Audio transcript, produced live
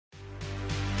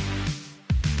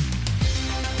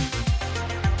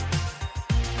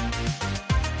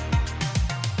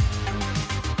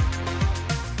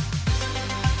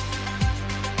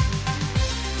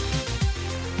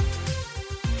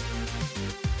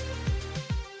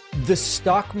The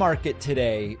stock market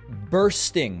today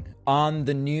bursting on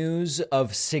the news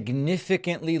of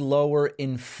significantly lower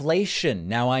inflation.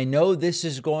 Now, I know this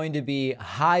is going to be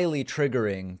highly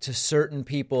triggering to certain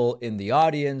people in the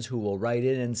audience who will write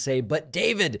in and say, but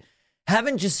David,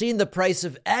 haven't you seen the price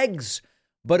of eggs?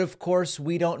 But of course,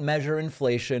 we don't measure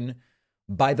inflation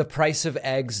by the price of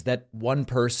eggs that one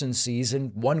person sees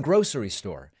in one grocery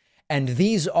store. And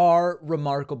these are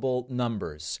remarkable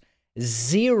numbers.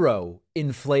 Zero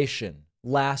inflation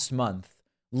last month,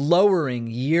 lowering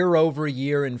year over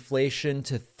year inflation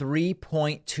to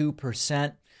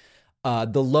 3.2%,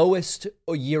 the lowest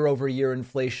year over year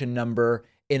inflation number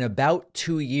in about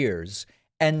 2 years,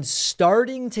 and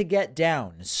starting to get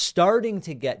down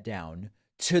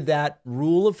to that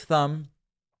rule of thumb,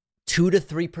 2 to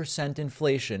 3%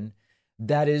 inflation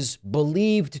that is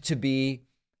believed to be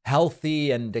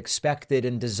healthy and expected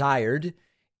and desired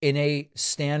in a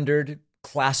standard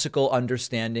classical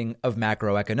understanding of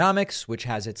macroeconomics, which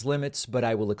has its limits, but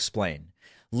I will explain.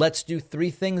 Let's do 3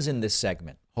 things in this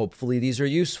segment. Hopefully these are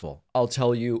useful. I'll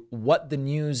tell you what the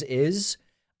news is.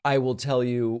 I will tell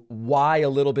you why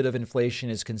a little bit of inflation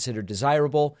is considered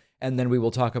desirable, and then we will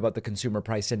talk about the consumer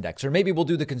price index, or maybe we'll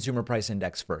do the consumer price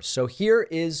index first. So here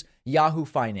is Yahoo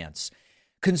Finance.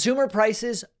 Consumer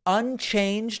prices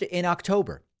unchanged in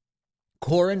October.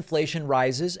 Core inflation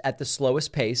rises at the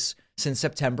slowest pace since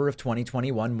September of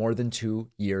 2021, more than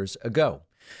 2 years ago.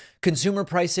 Consumer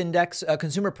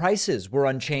prices were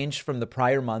unchanged from the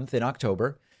prior month in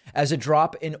October, as a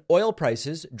drop in oil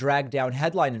prices dragged down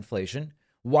headline inflation,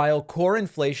 while core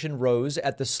inflation rose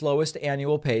at the slowest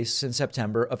annual pace since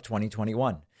September of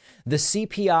 2021. The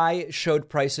CPI showed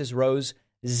prices rose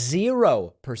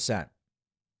 0%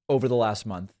 over the last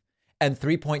month and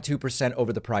 3.2%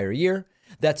 over the prior year.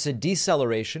 That's a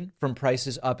deceleration from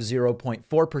prices up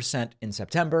 0.4% in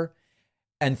September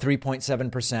and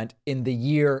 3.7% in the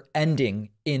year ending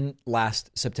in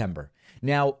last September.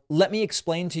 Now, let me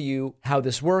explain to you how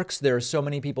this works. There are so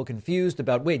many people confused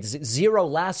about, wait, zero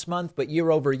last month, but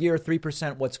year over year,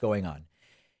 3%, what's going on?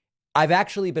 I've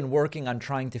actually been working on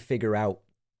trying to figure out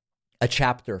a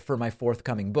chapter for my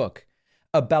forthcoming book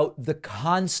about the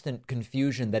constant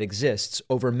confusion that exists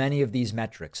over many of these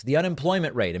metrics. The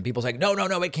unemployment rate, and people say, no,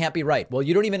 it can't be right. Well,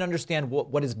 you don't even understand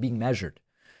what is being measured.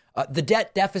 The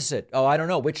debt deficit, I don't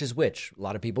know, which is which. A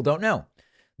lot of people don't know.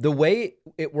 The way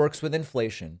it works with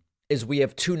inflation is we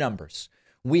have 2 numbers.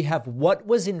 We have what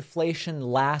was inflation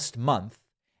last month,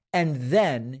 and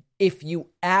then if you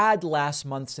add last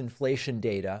month's inflation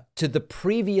data to the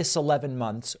previous 11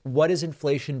 months, what has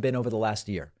inflation been over the last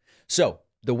year? So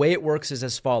the way it works is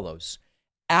as follows.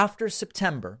 After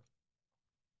September,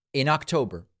 in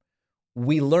October,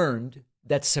 we learned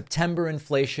that September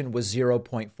inflation was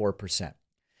 0.4%.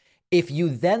 If you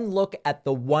then look at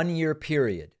the 1-year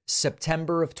period,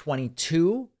 September of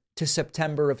 22 to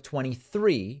September of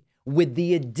 23, with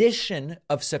the addition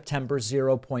of September's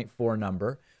 0.4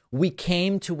 number, we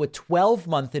came to a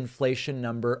 12-month inflation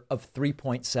number of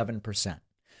 3.7%.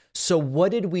 So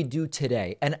what did we do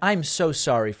today? And I'm so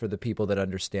sorry for the people that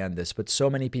understand this, but so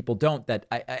many people don't that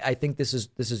I think this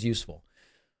is useful.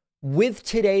 With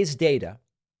today's data,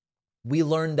 we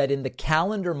learned that in the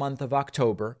calendar month of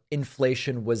October,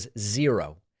 inflation was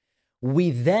 0.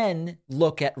 We then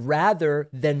look at, rather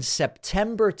than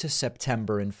September to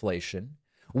September inflation,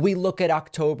 we look at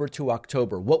October to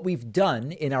October. What we've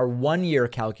done in our 1-year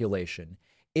calculation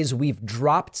is we've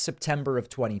dropped September of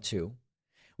 22.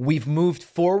 We've moved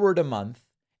forward a month,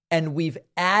 and we've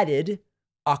added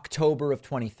October of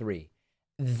 23.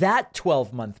 That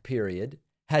 12-month period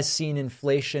has seen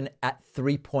inflation at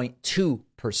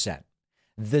 3.2%.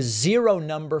 The 0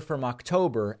 number from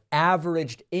October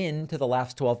averaged into the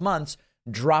last 12 months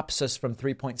drops us from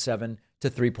 3.7 to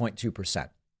 3.2%.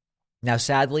 Now,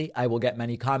 sadly, I will get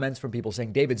many comments from people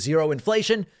saying, David, 0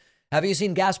 inflation. Have you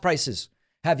seen gas prices?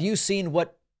 Have you seen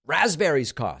what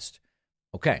raspberries cost?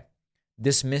 Okay.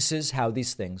 This misses how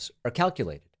these things are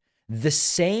calculated. The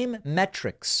same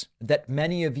metrics that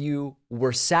many of you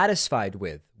were satisfied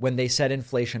with when they said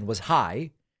inflation was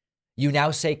high, you now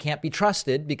say can't be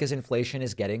trusted because inflation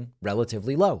is getting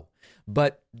relatively low.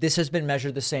 But this has been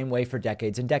measured the same way for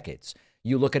decades and decades.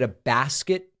 You look at a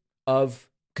basket of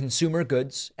consumer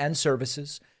goods and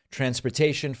services,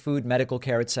 transportation, food, medical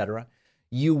care, etc.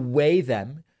 You weigh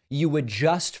them. You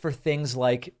adjust for things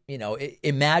like,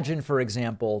 imagine, for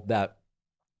example, that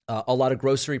a lot of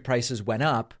grocery prices went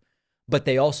up, but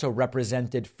they also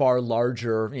represented far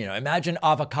larger, imagine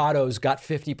avocados got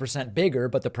 50% bigger,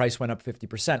 but the price went up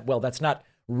 50%. Well, that's not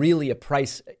really a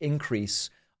price increase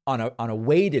on a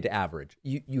weighted average.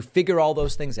 You figure all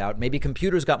those things out. Maybe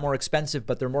computers got more expensive,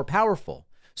 but they're more powerful.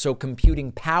 So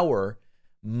computing power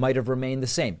might have remained the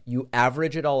same. You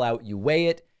average it all out, you weigh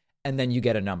it, and then you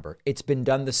get a number. It's been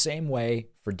done the same way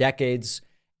for decades,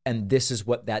 and this is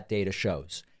what that data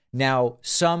shows. Now,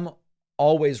 some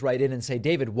always write in and say,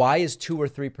 David, why is 2 or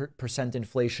 3%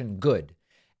 inflation good?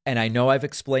 And I know I've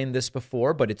explained this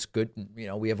before, but it's good.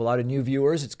 We have a lot of new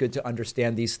viewers. It's good to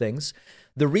understand these things.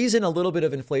 The reason a little bit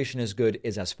of inflation is good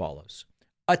is as follows.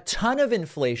 A ton of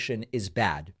inflation is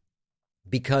bad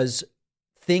because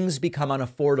things become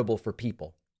unaffordable for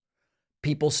people.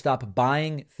 People stop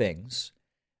buying things.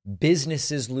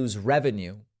 Businesses lose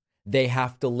revenue. They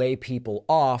have to lay people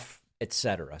off,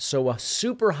 etc. So a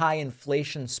super high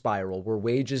inflation spiral where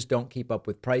wages don't keep up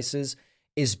with prices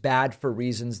is bad for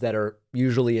reasons that are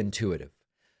usually intuitive.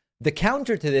 The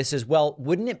counter to this is, well,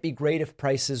 wouldn't it be great if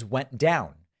prices went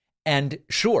down? And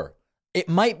sure, it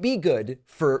might be good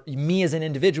for me as an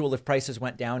individual if prices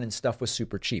went down and stuff was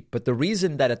super cheap. But the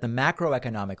reason that at the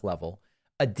macroeconomic level,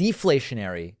 a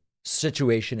deflationary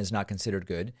situation is not considered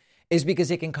good is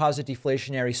because it can cause a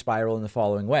deflationary spiral in the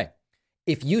following way.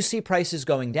 If you see prices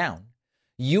going down,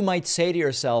 you might say to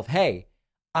yourself, hey,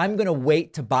 I'm going to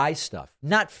wait to buy stuff,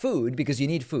 not food because you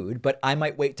need food, but I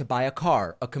might wait to buy a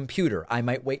car, a computer. I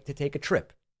might wait to take a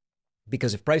trip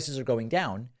because if prices are going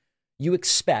down, you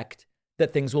expect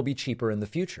that things will be cheaper in the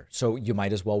future. So you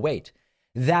might as well wait.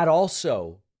 That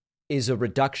also is a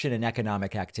reduction in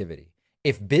economic activity.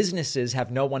 If businesses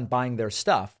have no one buying their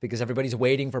stuff because everybody's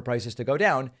waiting for prices to go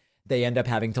down, they end up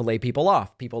having to lay people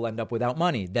off. People end up without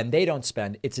money. Then they don't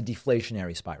spend. It's a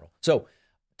deflationary spiral. So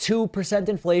 2%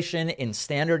 inflation in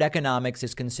standard economics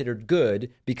is considered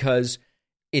good because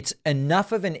it's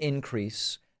enough of an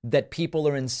increase that people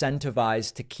are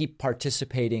incentivized to keep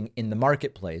participating in the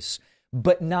marketplace,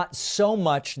 but not so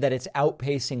much that it's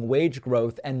outpacing wage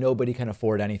growth and nobody can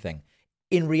afford anything.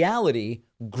 In reality,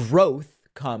 growth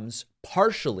comes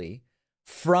partially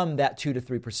from that 2 to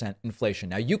 3% inflation.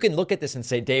 Now, you can look at this and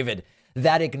say, David,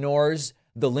 that ignores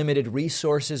the limited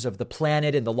resources of the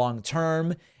planet in the long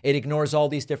term. It ignores all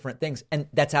these different things. And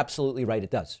that's absolutely right.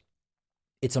 It does.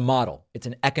 It's a model. It's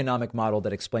an economic model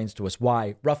that explains to us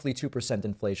why roughly 2%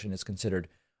 inflation is considered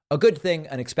a good thing,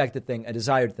 an expected thing, a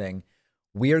desired thing.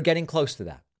 We are getting close to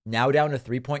that. Now down to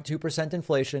 3.2%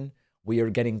 inflation. We are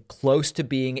getting close to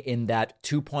being in that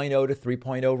 2.0 to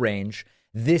 3.0 range.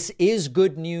 This is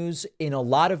good news in a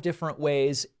lot of different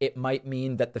ways. It might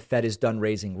mean that the Fed is done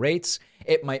raising rates.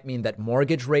 It might mean that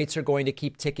mortgage rates are going to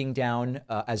keep ticking down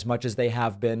as much as they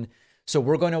have been. So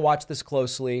we're going to watch this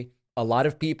closely. A lot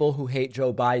of people who hate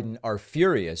Joe Biden are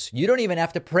furious. You don't even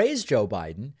have to praise Joe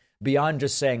Biden beyond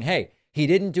just saying, hey, he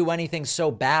didn't do anything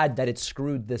so bad that it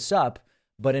screwed this up,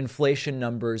 but inflation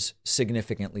numbers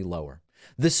significantly lower.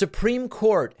 The Supreme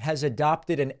Court has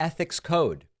adopted an ethics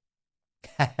code.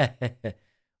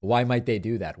 Why might they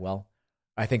do that? Well,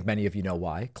 I think many of you know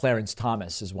why. Clarence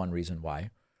Thomas is one reason why.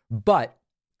 But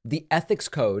the ethics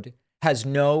code has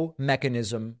no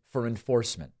mechanism for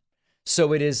enforcement.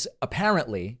 So it is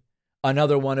apparently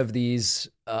another one of these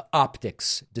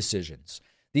optics decisions.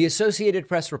 The Associated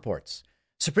Press reports,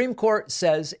 Supreme Court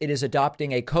says it is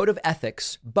adopting a code of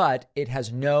ethics, but it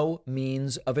has no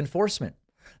means of enforcement.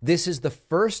 This is the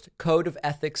first code of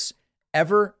ethics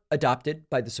ever adopted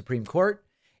by the Supreme Court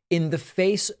in the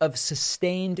face of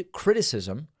sustained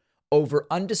criticism over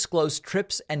undisclosed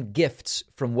trips and gifts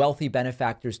from wealthy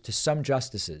benefactors to some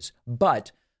justices.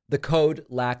 But the code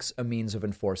lacks a means of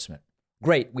enforcement.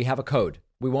 Great, we have a code.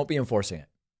 We won't be enforcing it.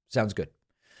 Sounds good.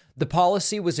 The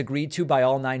policy was agreed to by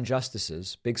all 9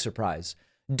 justices, big surprise,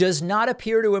 does not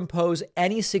appear to impose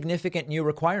any significant new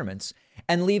requirements,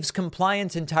 and leaves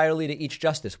compliance entirely to each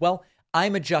justice. Well,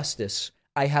 I'm a justice.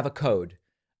 I have a code.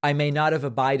 I may not have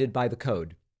abided by the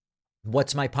code.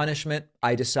 What's my punishment?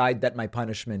 I decide that my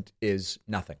punishment is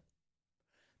nothing.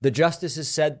 The justices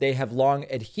said they have long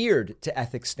adhered to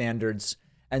ethics standards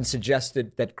and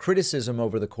suggested that criticism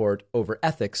over the court over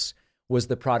ethics was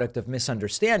the product of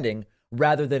misunderstanding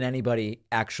rather than anybody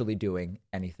actually doing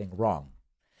anything wrong.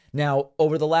 Now,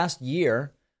 over the last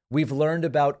year, we've learned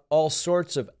about all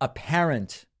sorts of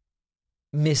apparent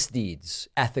misdeeds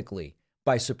ethically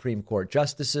by Supreme Court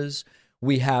justices.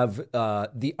 We have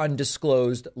the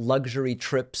undisclosed luxury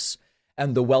trips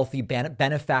and the wealthy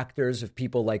benefactors of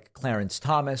people like Clarence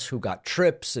Thomas who got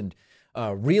trips and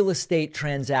real estate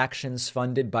transactions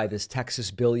funded by this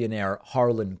Texas billionaire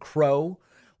Harlan Crow.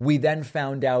 We then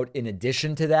found out, in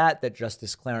addition to that, that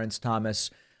Justice Clarence Thomas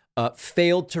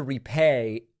failed to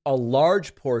repay a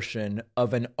large portion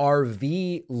of an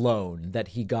RV loan that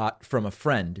he got from a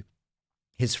friend.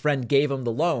 His friend gave him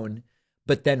the loan,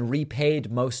 but then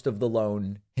repaid most of the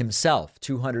loan himself,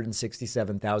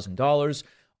 $267,000,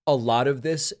 A lot of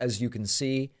this, as you can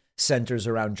see, centers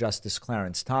around Justice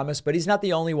Clarence Thomas, but he's not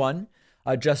the only one.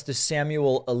 Justice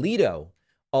Samuel Alito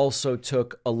also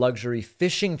took a luxury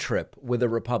fishing trip with a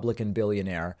Republican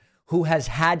billionaire who has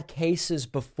had cases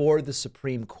before the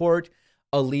Supreme Court.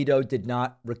 Alito did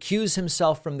not recuse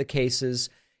himself from the cases.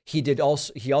 He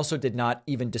also did not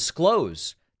even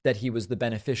disclose that he was the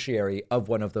beneficiary of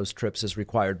one of those trips as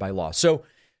required by law. So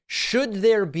should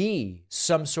there be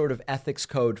some sort of ethics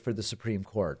code for the Supreme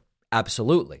Court?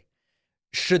 Absolutely.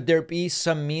 Should there be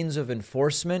some means of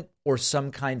enforcement or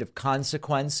some kind of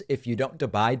consequence if you don't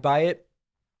abide by it?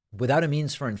 Without a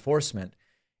means for enforcement,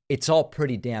 it's all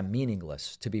pretty damn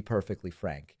meaningless, to be perfectly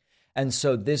frank. And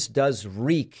so this does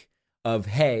reek of,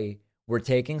 hey, we're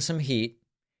taking some heat.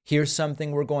 Here's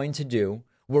something we're going to do.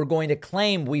 We're going to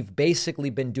claim we've basically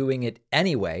been doing it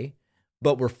anyway,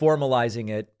 but we're formalizing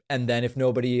it. And then if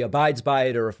nobody abides by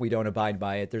it, or if we don't abide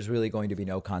by it, there's really going to be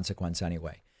no consequence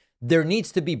anyway. There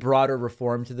needs to be broader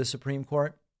reform to the Supreme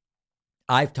Court.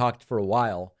 I've talked for a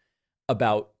while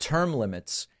about term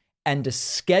limits and a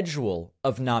schedule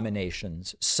of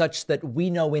nominations such that we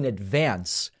know in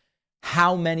advance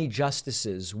how many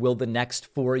justices will the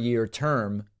next 4-year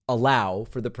term allow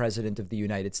for the president of the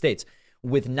United States.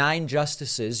 With 9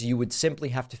 justices, you would simply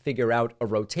have to figure out a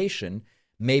rotation.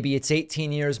 Maybe it's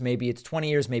 18 years, maybe it's 20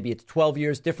 years, maybe it's 12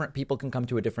 years. Different people can come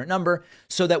to a different number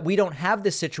so that we don't have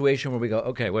this situation where we go,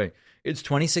 okay, wait, it's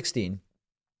 2016,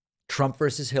 Trump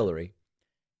versus Hillary.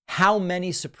 How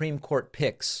many Supreme Court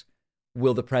picks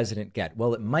will the president get?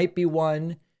 Well, it might be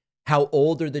 1. How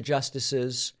old are the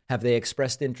justices? Have they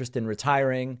expressed interest in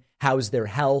retiring? How's their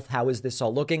health? How is this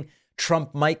all looking?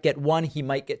 Trump might get 1, he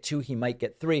might get 2, he might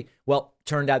get 3. Well,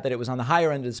 turned out that it was on the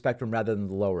higher end of the spectrum rather than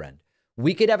the lower end.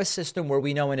 We could have a system where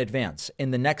we know in advance,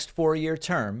 in the next 4-year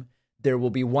term, there will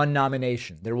be 1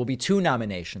 nomination. There will be 2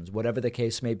 nominations, whatever the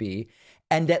case may be.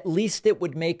 And at least it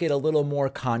would make it a little more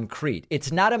concrete.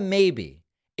 It's not a maybe.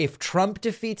 If Trump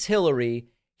defeats Hillary,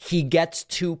 he gets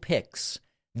 2 picks.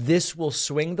 This will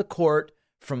swing the court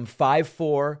from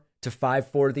 5-4 to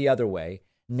 5-4 the other way.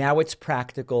 Now it's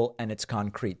practical and it's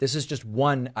concrete. This is just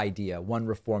one idea, one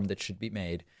reform that should be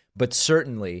made. But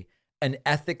certainly an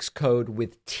ethics code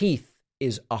with teeth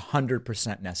is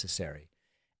 100% necessary.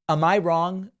 Am I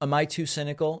wrong? Am I too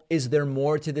cynical? Is there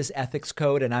more to this ethics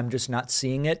code and I'm just not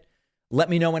seeing it? Let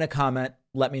me know in a comment.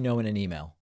 Let me know in an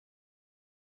email.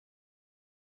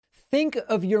 Think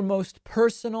of your most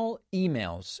personal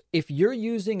emails. If you're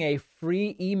using a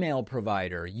free email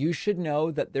provider, you should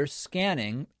know that they're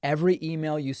scanning every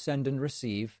email you send and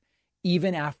receive,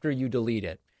 even after you delete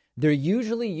it. They're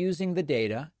usually using the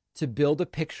data to build a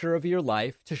picture of your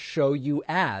life to show you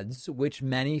ads, which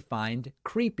many find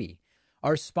creepy.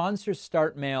 Our sponsor,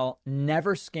 StartMail,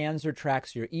 never scans or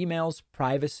tracks your emails.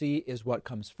 Privacy is what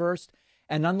comes first.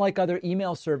 And unlike other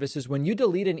email services, when you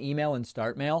delete an email in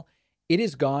StartMail, it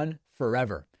is gone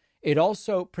forever. It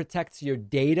also protects your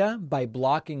data by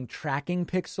blocking tracking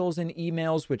pixels in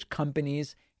emails, which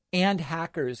companies and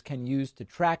hackers can use to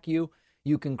track you.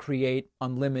 You can create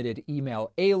unlimited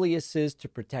email aliases to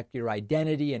protect your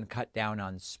identity and cut down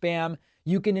on spam.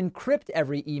 You can encrypt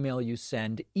every email you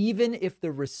send, even if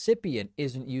the recipient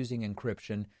isn't using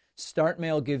encryption.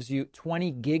 StartMail gives you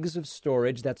 20 gigs of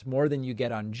storage. That's more than you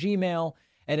get on Gmail.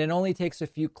 And it only takes a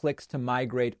few clicks to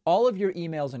migrate all of your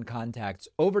emails and contacts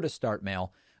over to StartMail.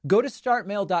 Go to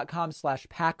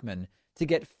startmail.com/Pacman to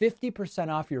get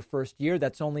 50% off your first year.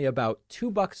 That's only about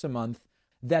 $2 a month.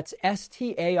 That's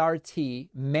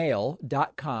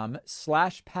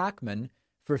startmail.com/Pacman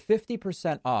for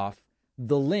 50% off.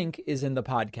 The link is in the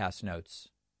podcast notes.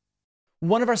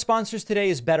 One of our sponsors today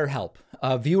is BetterHelp.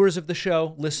 Viewers of the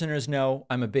show, listeners know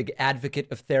I'm a big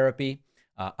advocate of therapy.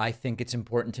 I think it's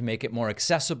important to make it more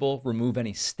accessible, remove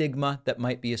any stigma that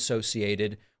might be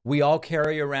associated. We all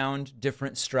carry around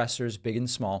different stressors, big and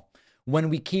small. When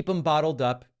we keep them bottled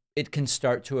up, it can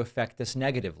start to affect us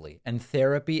negatively. And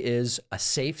therapy is a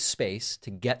safe space to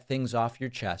get things off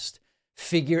your chest,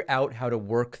 figure out how to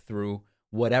work through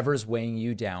whatever's weighing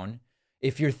you down.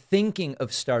 If you're thinking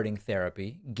of starting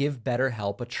therapy, give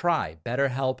BetterHelp a try.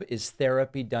 BetterHelp is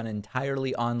therapy done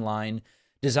entirely online,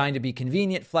 designed to be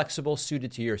convenient, flexible,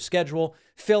 suited to your schedule.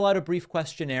 Fill out a brief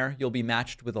questionnaire. You'll be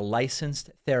matched with a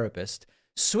licensed therapist.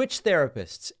 Switch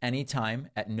therapists anytime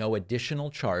at no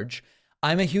additional charge.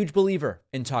 I'm a huge believer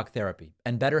in talk therapy,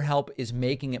 and BetterHelp is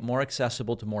making it more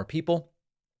accessible to more people.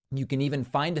 You can even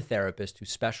find a therapist who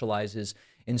specializes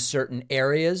in certain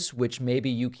areas, which maybe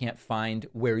you can't find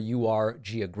where you are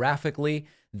geographically.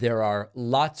 There are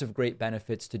lots of great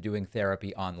benefits to doing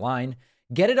therapy online.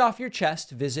 Get it off your chest.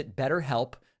 Visit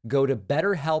Go to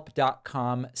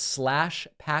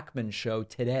betterhelp.com/Pacman Show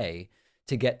today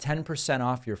to get 10%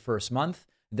 off your first month.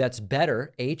 That's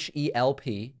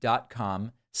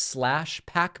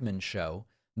betterhelp.com/Pacman Show.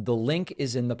 The link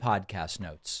is in the podcast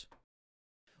notes.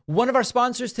 One of our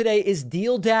sponsors today is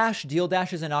Deal Dash. Deal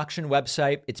Dash is an auction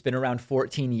website. It's been around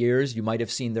 14 years. You might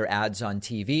have seen their ads on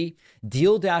TV.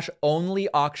 Deal Dash only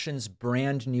auctions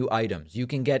brand new items. You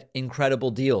can get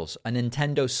incredible deals. A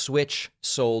Nintendo Switch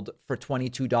sold for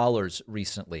 $22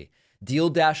 recently. Deal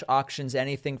Dash auctions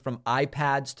anything from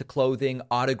iPads to clothing,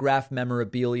 autograph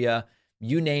memorabilia,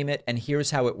 you name it. And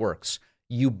here's how it works.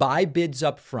 You buy bids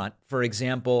up front, for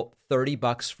example,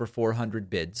 $30 for 400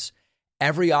 bids.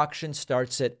 Every auction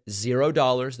starts at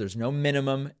 $0. There's no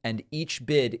minimum, and each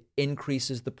bid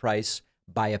increases the price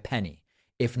by a penny.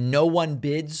 If no one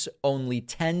bids only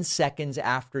 10 seconds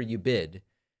after you bid,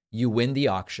 you win the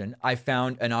auction. I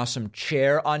found an awesome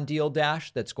chair on Deal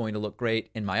Dash that's going to look great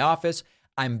in my office.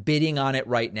 I'm bidding on it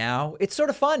right now. It's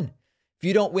sort of fun. If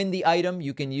you don't win the item,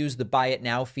 you can use the Buy It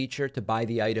Now feature to buy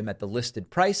the item at the listed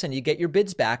price, and you get your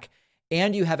bids back.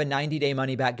 And you have a 90-day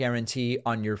money-back guarantee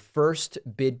on your first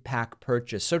bid pack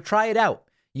purchase. So try it out.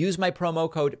 Use my promo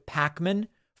code PACMAN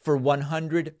for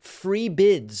 100 free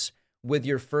bids with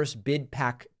your first bid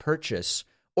pack purchase.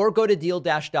 Or go to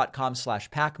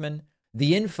dealdash.com/Pacman.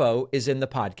 The info is in the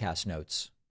podcast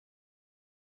notes.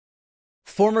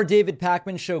 Former David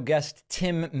Pakman Show guest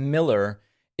Tim Miller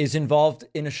is involved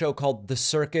in a show called The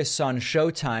Circus on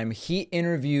Showtime. He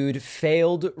interviewed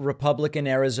failed Republican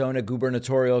Arizona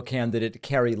gubernatorial candidate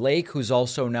Kari Lake, who's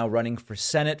also now running for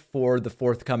Senate for the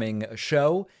forthcoming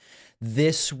show.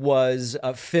 This was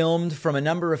filmed from a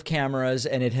number of cameras,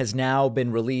 and it has now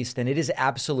been released, and it is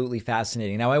absolutely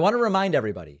fascinating. Now, I want to remind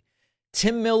everybody,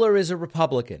 Tim Miller is a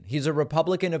Republican. He's a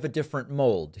Republican of a different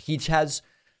mold. He has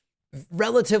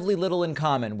relatively little in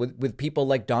common with people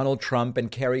like Donald Trump and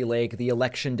Kari Lake, the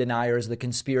election deniers, the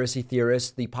conspiracy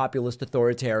theorists, the populist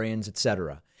authoritarians,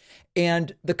 etc.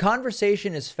 And the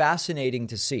conversation is fascinating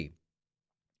to see.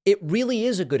 It really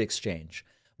is a good exchange,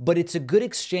 but it's a good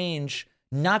exchange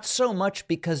not so much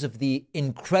because of the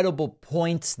incredible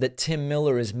points that Tim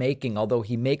Miller is making, although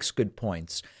he makes good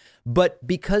points, but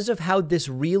because of how this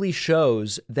really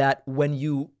shows that when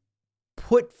you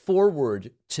put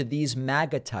forward to these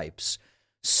MAGA types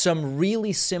some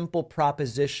really simple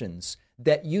propositions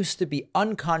that used to be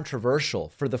uncontroversial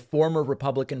for the former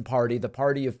Republican Party, the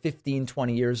party of 15,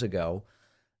 20 years ago,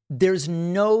 there's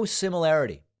no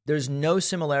similarity. There's no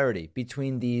similarity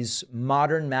between these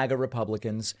modern MAGA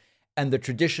Republicans and the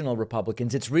traditional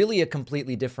Republicans. It's really a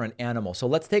completely different animal. So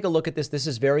let's take a look at this. This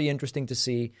is very interesting to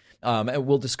see, and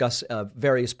we'll discuss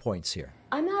various points here.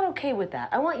 I'm not okay with that.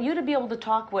 I want you to be able to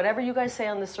talk whatever you guys say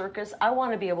on the circus. I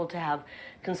want to be able to have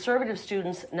conservative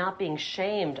students not being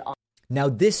shamed on. Now,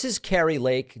 this is Kari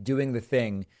Lake doing the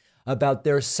thing about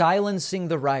they're silencing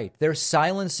the right. They're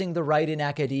silencing the right in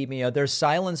academia. They're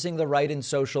silencing the right in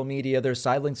social media. They're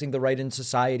silencing the right in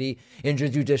society, in the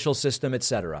judicial system,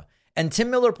 etc. And Tim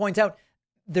Miller points out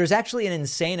there's actually an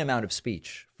insane amount of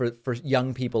speech for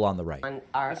young people on the right.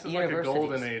 This is like a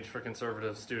golden age for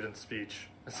conservative student speech.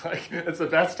 It's like, it's the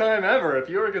best time ever. If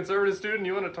you're a conservative student,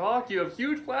 you want to talk, you have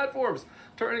huge platforms.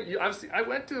 I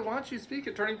went to watch you speak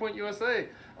at Turning Point USA.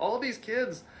 All these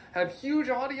kids have huge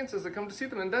audiences that come to see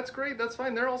them, and that's great, that's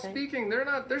fine. They're all speaking.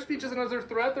 Their speech isn't under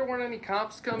threat. There weren't any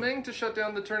cops coming to shut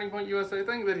down the Turning Point USA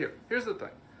thing. But here's the thing.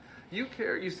 You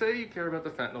say you care about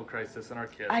the fentanyl crisis and our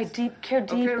kids. I care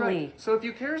deeply. Okay, right. So if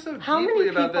you care so deeply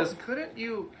about this, couldn't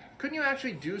you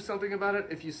actually do something about it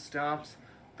if you stopped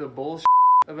the bullshit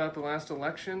about the last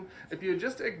election? If you had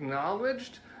just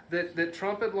acknowledged that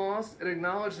Trump had lost and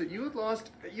acknowledged that you had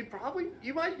lost, you'd probably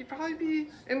be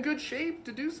in good shape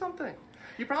to do something.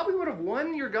 You probably would have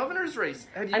won your governor's race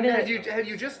had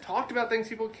you just talked about things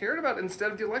people cared about instead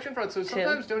of the election fraud. So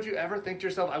sometimes don't you ever think to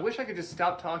yourself, I wish I could just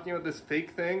stop talking about this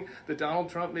fake thing that Donald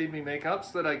Trump made me make up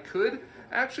so that I could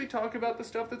actually talk about the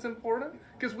stuff that's important?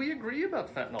 Because we agree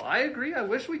about fentanyl. I agree. I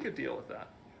wish we could deal with that.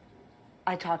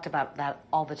 I talked about that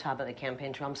all the time at the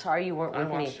campaign trail. I'm sorry you weren't with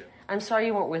me. I'm sorry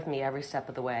you weren't with me every step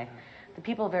of the way. The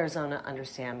people of Arizona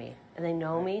understand me, and they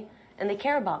know me, and they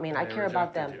care about me, and I care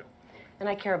about them. And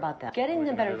I care about that. Getting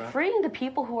them better, freeing the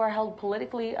people who are held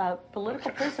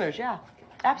political prisoners, yeah,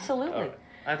 absolutely. Right.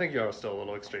 I think you're still a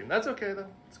little extreme. That's okay, though.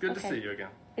 It's good to see you again.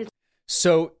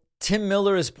 So Tim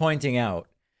Miller is pointing out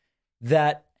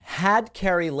that had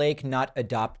Kari Lake not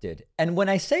adopted, and when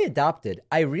I say adopted,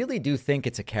 I really do think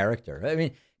it's a character. I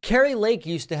mean, Kari Lake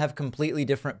used to have completely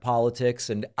different politics,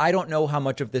 and I don't know how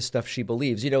much of this stuff she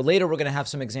believes. You know, later we're going to have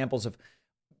some examples of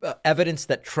evidence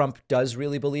that Trump does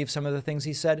really believe some of the things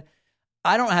he said.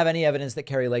 I don't have any evidence that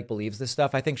Kari Lake believes this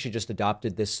stuff. I think she just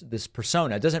adopted this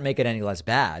persona. It doesn't make it any less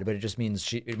bad, but it just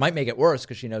means it might make it worse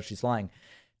because she knows she's lying.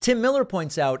 Tim Miller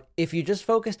points out, if you just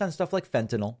focused on stuff like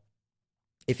fentanyl,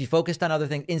 if you focused on other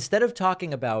things, instead of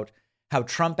talking about how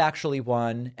Trump actually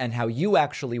won and how you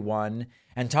actually won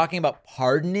and talking about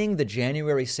pardoning the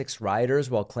January 6th rioters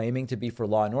while claiming to be for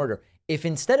law and order, if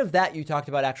instead of that you talked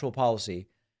about actual policy,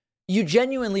 you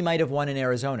genuinely might have won in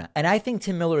Arizona. And I think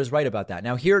Tim Miller is right about that.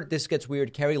 Now, here, this gets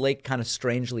weird. Kari Lake kind of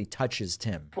strangely touches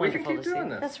Tim. We can keep doing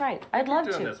this. That's right. I'd love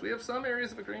to. This. We have some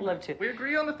areas of agreement. Love to. We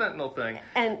agree on the fentanyl thing.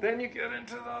 And then you get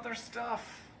into the other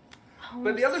stuff. Oh,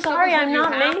 but the other sorry, stuff is I'm what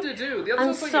not you have to do. The other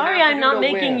I'm stuff is sorry what you have I'm to not do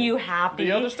to making win. you happy.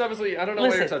 The other stuff is what I don't know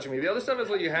why you're touching me. The other stuff is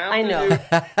what you have I to know.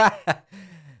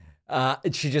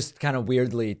 do. She just kind of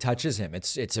weirdly touches him.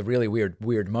 It's a really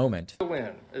weird moment. The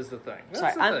win is the thing. That's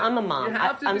Sorry, the thing. I'm a mom.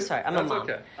 I'm sorry, I'm a That's mom.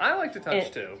 okay. I like to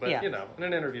touch too, but yeah. you know, in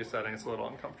an interview setting, it's a little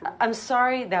uncomfortable. I'm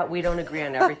sorry that we don't agree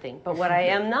on everything, but what I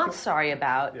am not sorry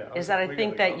about is that I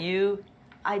think that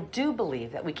I do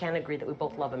believe that we can agree that we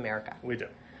both love America. We do.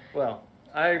 Well,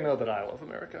 I know that I love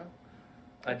America.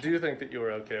 I do think that you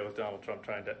were okay with Donald Trump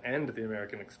trying to end the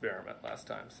American experiment last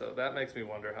time, so that makes me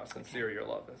wonder how sincere your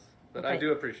love is. But I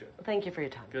do appreciate it. Thank you for your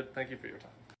time. Good. Thank you for your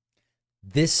time.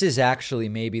 This is actually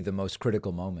maybe the most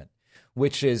critical moment,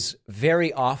 which is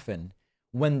very often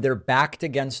when they're backed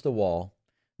against the wall,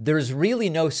 there's really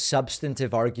no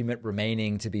substantive argument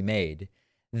remaining to be made.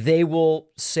 They will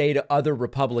say to other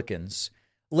Republicans,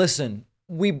 listen,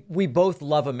 we both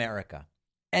love America.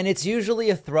 And it's usually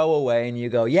a throwaway and you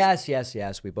go, yes,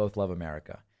 we both love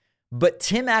America. But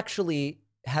Tim actually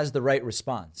has the right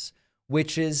response,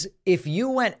 which is if you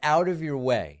went out of your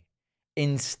way,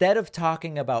 instead of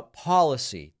talking about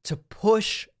policy, to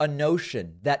push a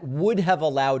notion that would have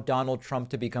allowed Donald Trump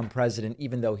to become president,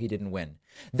 even though he didn't win,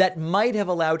 that might have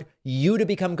allowed you to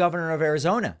become governor of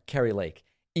Arizona, Kari Lake,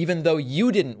 even though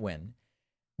you didn't win.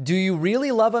 Do you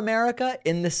really love America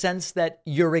in the sense that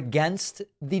you're against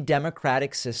the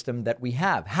democratic system that we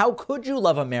have? How could you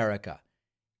love America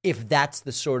if that's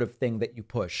the sort of thing that you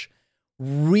push?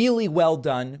 Really well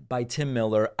done by Tim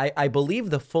Miller. I believe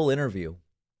the full interview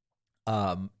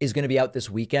is going to be out this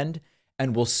weekend,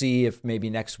 and we'll see if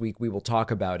maybe next week we will talk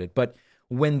about it. But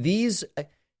when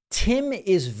Tim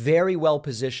is very well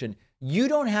positioned. You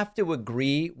don't have to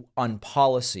agree on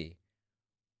policy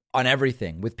on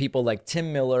everything with people like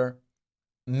Tim Miller,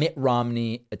 Mitt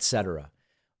Romney, etc.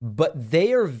 But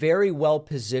they are very well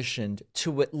positioned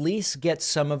to at least get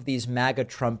some of these MAGA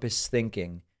Trumpists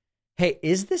thinking, hey,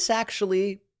 is this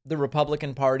actually the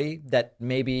Republican Party that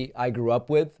maybe I grew up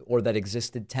with or that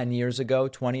existed 10 years ago,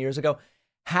 20 years ago?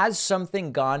 Has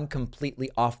something gone completely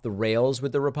off the rails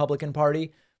with the Republican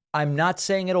Party? I'm not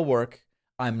saying it'll work.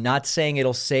 I'm not saying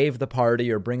it'll save the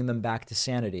party or bring them back to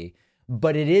sanity.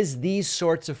 But it is these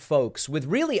sorts of folks with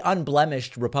really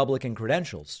unblemished Republican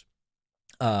credentials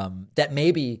that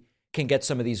maybe can get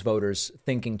some of these voters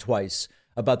thinking twice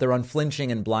about their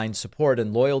unflinching and blind support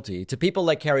and loyalty to people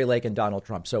like Kari Lake and Donald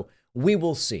Trump. So we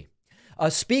will see.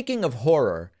 Speaking of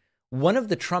horror, one of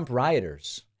the Trump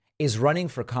rioters is running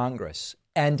for Congress.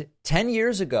 And 10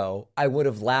 years ago, I would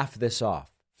have laughed this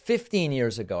off. 15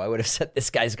 years ago, I would have said, this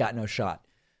guy's got no shot.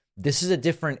 This is a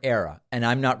different era, and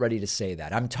I'm not ready to say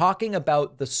that. I'm talking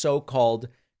about the so-called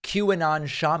QAnon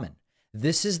shaman.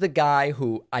 This is the guy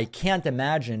who I can't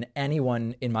imagine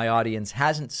anyone in my audience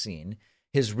hasn't seen.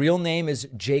 His real name is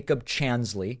Jacob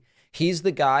Chansley. He's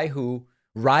the guy who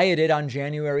rioted on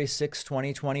January 6,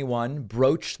 2021,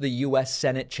 breached the U.S.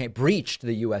 Senate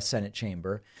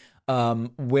chamber,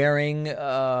 wearing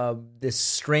this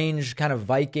strange kind of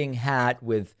Viking hat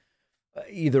with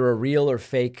either a real or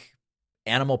fake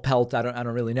animal pelt. I don't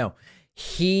really know.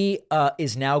 He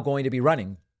is now going to be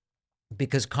running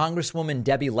because Congresswoman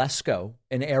Debbie Lesko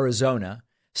in Arizona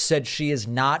said she is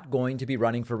not going to be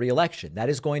running for re-election. That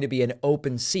is going to be an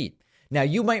open seat. Now,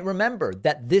 you might remember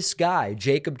that this guy,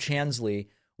 Jacob Chansley,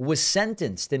 was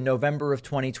sentenced in November of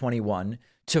 2021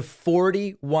 to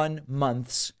 41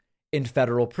 months in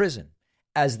federal prison.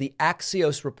 As the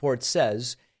Axios report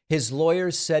says, his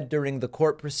lawyers said during the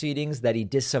court proceedings that he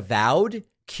disavowed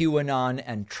QAnon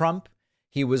and Trump.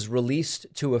 He was released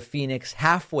to a Phoenix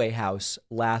halfway house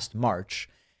last March.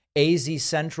 AZ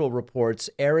Central reports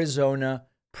Arizona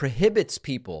prohibits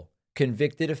people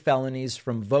convicted of felonies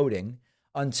from voting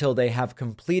until they have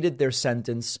completed their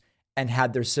sentence and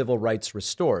had their civil rights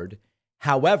restored.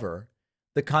 However,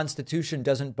 the Constitution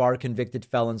doesn't bar convicted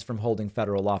felons from holding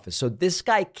federal office. So this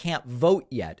guy can't vote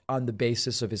yet on the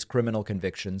basis of his criminal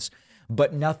convictions,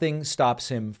 but nothing stops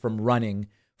him from running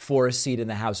for a seat in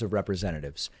the House of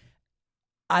Representatives.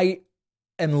 I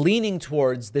am leaning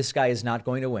towards this guy is not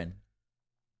going to win.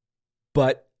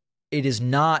 But it is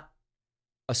not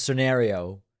a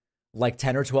scenario like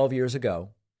 10 or 12 years ago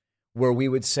where we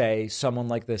would say someone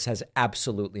like this has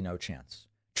absolutely no chance.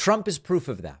 Trump is proof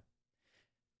of that.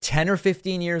 10 or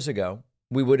 15 years ago,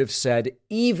 we would have said,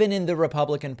 even in the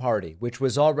Republican Party, which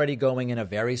was already going in a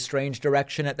very strange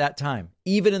direction at that time,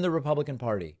 even in the Republican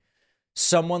Party,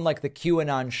 someone like the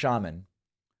QAnon shaman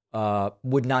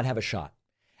would not have a shot.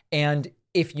 And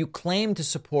if you claim to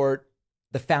support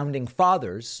the founding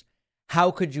fathers,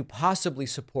 how could you possibly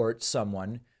support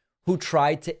someone who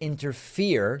tried to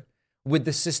interfere with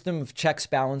the system of checks,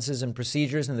 balances, and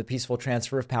procedures and the peaceful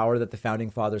transfer of power that the founding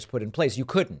fathers put in place? You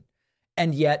couldn't.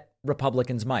 And yet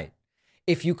Republicans might.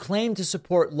 If you claim to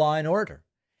support law and order,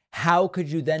 how could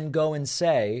you then go and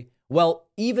say, well,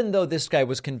 even though this guy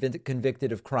was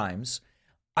convicted of crimes,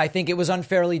 I think it was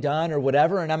unfairly done or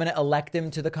whatever, and I'm going to elect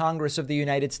him to the Congress of the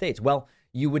United States? Well,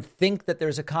 you would think that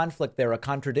there's a conflict there, a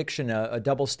contradiction, a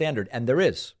double standard, and there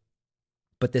is.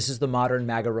 But this is the modern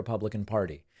MAGA Republican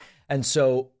Party. And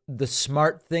so the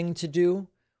smart thing to do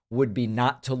would be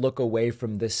not to look away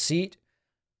from this seat.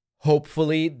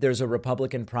 Hopefully, there's a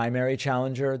Republican primary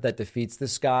challenger that defeats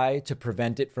this guy to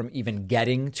prevent it from even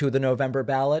getting to the November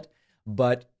ballot.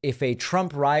 But if a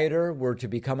Trump rioter were to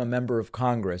become a member of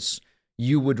Congress,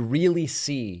 you would really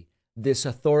see this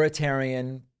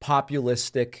authoritarian,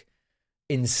 populistic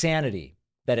insanity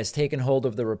that has taken hold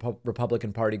of the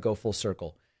Republican Party go full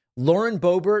circle. Lauren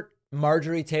Boebert,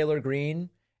 Marjorie Taylor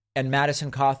Greene, and Madison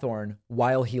Cawthorn,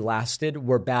 while he lasted,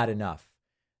 were bad enough.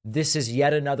 This is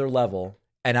yet another level,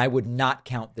 and I would not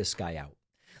count this guy out.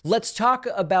 Let's talk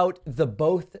about the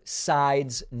both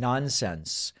sides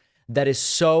nonsense that is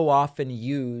so often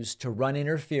used to run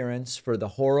interference for the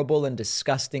horrible and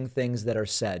disgusting things that are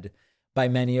said by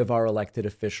many of our elected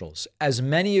officials. As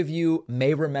many of you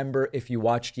may remember if you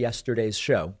watched yesterday's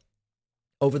show,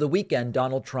 over the weekend,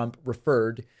 Donald Trump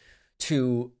referred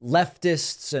to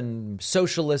leftists and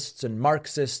socialists and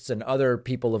Marxists and other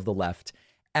people of the left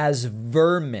as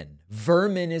vermin.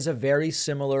 Vermin is a very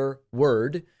similar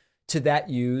word to that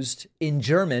used in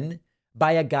German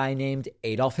by a guy named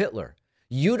Adolf Hitler.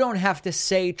 You don't have to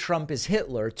say Trump is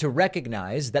Hitler to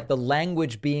recognize that the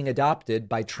language being adopted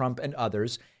by Trump and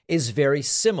others is very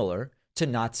similar to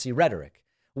Nazi rhetoric.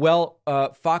 Well,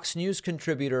 Fox News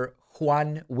contributor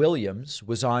Juan Williams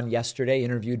was on yesterday,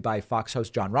 interviewed by Fox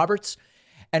host John Roberts.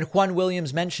 And Juan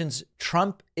Williams mentions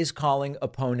Trump is calling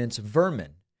opponents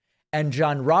vermin. And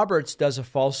John Roberts does a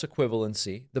false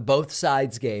equivalency, the both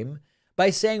sides game, by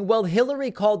saying, well,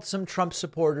 Hillary called some Trump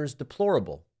supporters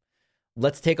deplorable.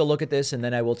 Let's take a look at this, and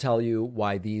then I will tell you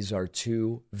why these are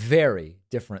two very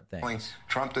different things.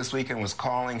 Trump this weekend was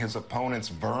calling his opponents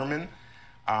vermin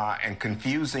and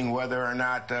confusing whether or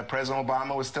not President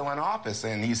Obama was still in office.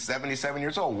 And he's 77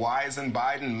 years old. Why isn't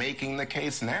Biden making the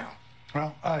case now?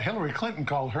 Well, Hillary Clinton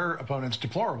called her opponents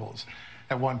deplorables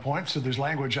at one point, so there's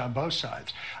language on both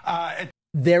sides.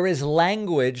 There is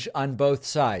language on both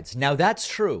sides. Now, that's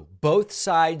true. Both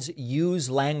sides use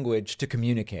language to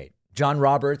communicate. John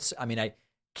Roberts, I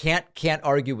can't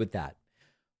argue with that.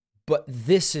 But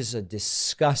this is a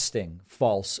disgusting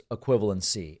false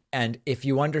equivalency. And if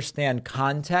you understand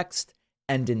context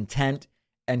and intent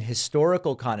and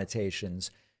historical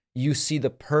connotations, you see the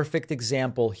perfect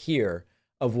example here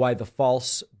of why the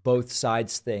false both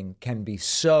sides thing can be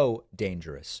so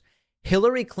dangerous.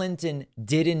 Hillary Clinton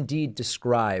did indeed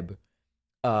describe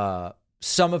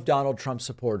some of Donald Trump's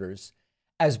supporters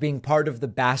as being part of the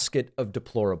basket of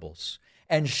deplorables.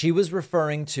 And she was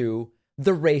referring to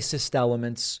the racist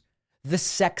elements, the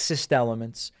sexist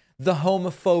elements, the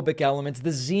homophobic elements,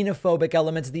 the xenophobic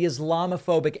elements, the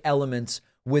Islamophobic elements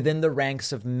within the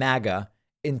ranks of MAGA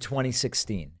in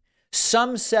 2016.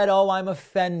 Some said, oh, I'm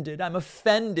offended. I'm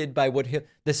offended by what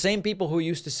the same people who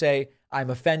used to say,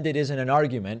 I'm offended isn't an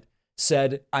argument,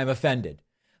 said, I'm offended.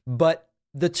 But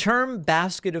the term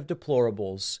basket of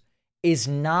deplorables is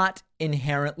not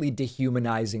inherently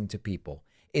dehumanizing to people.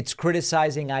 It's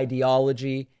criticizing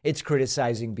ideology. It's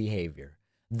criticizing behavior.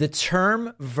 The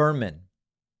term vermin,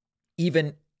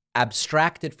 even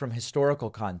abstracted from historical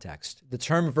context, the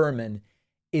term vermin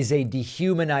is a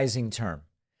dehumanizing term.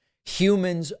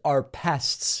 Humans are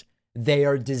pests. They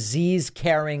are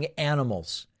disease-carrying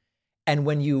animals. And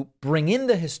when you bring in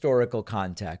the historical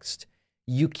context,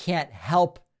 you can't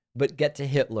help but get to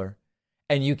Hitler.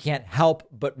 And you can't help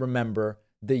but remember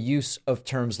the use of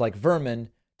terms like vermin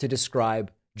to describe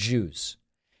Jews.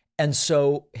 And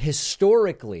so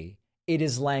historically, it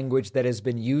is language that has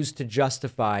been used to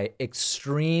justify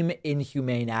extreme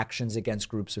inhumane actions against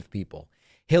groups of people.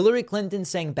 Hillary Clinton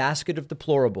saying basket of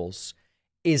deplorables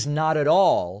is not at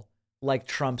all like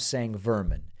Trump saying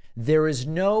vermin. There is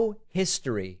no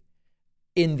history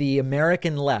in the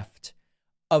American left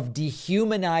of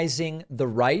dehumanizing the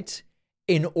right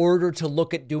in order to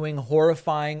look at doing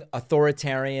horrifying,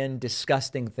 authoritarian,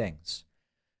 disgusting things.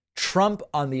 Trump,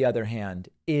 on the other hand,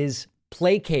 is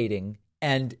placating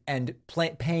and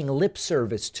paying lip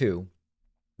service to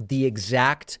the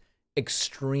exact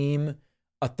extreme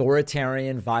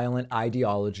authoritarian, violent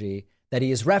ideology that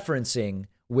he is referencing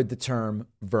with the term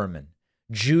vermin.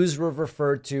 Jews were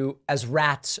referred to as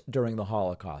rats during the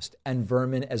Holocaust, and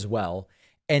vermin as well.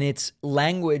 And it's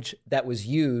language that was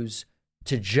used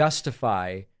to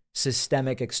justify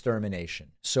systemic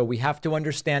extermination. So we have to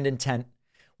understand intent.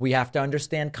 We have to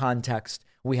understand context.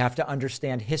 We have to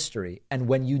understand history. And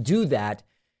when you do that,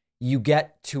 you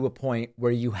get to a point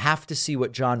where you have to see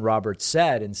what John Roberts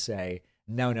said and say,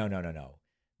 no.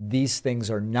 These things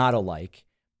are not alike.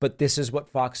 But this is what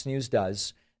Fox News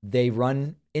does. They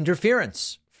run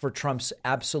interference for Trump's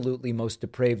absolutely most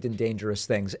depraved and dangerous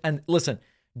things. And listen,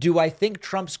 do I think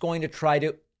Trump's going to try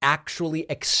to actually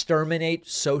exterminate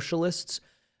socialists?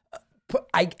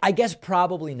 I guess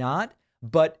probably not.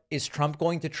 But is Trump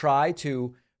going to try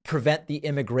to prevent the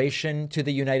immigration to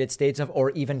the United States of,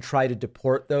 or even try to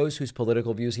deport those whose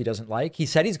political views he doesn't like? He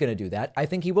said he's going to do that. I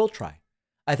think he will try.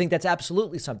 I think that's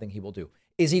absolutely something he will do.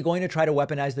 Is he going to try to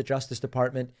weaponize the Justice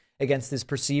Department against his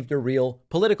perceived or real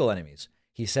political enemies?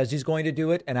 He says he's going to do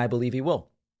it, and I believe he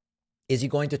will. Is he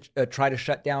going to try to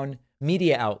shut down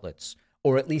media outlets,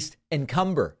 or at least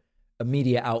encumber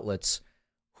media outlets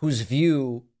whose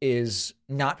view is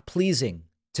not pleasing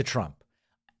to Trump?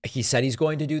 He said he's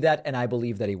going to do that, and I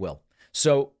believe that he will.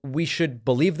 So we should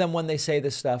believe them when they say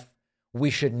this stuff. We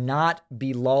should not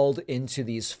be lulled into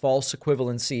these false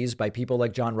equivalencies by people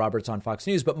like John Roberts on Fox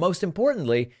News. But most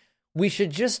importantly, we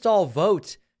should just all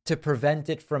vote to prevent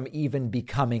it from even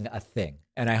becoming a thing.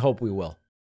 And I hope we will.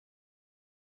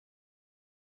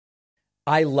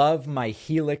 I love my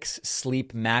Helix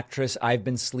sleep mattress. I've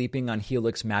been sleeping on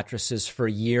Helix mattresses for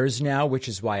years now, which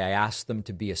is why I asked them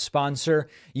to be a sponsor.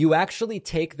 You actually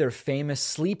take their famous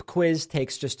sleep quiz,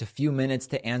 takes just a few minutes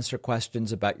to answer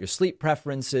questions about your sleep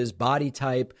preferences, body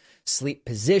type, sleep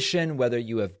position, whether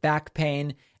you have back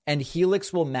pain, and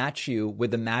Helix will match you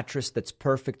with a mattress that's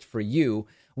perfect for you,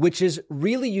 which is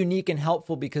really unique and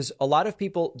helpful because a lot of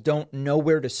people don't know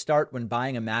where to start when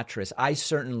buying a mattress. I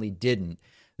certainly didn't.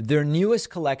 Their newest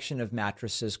collection of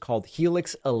mattresses, called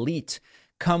Helix Elite,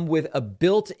 come with a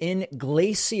built-in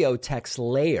Glaciotex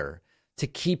layer to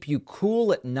keep you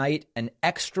cool at night, an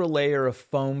extra layer of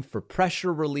foam for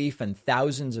pressure relief, and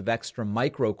thousands of extra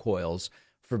microcoils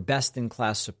for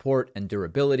best-in-class support and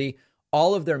durability.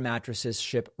 All of their mattresses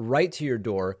ship right to your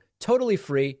door, totally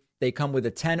free. They come with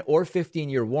a 10 or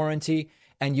 15-year warranty,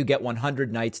 and you get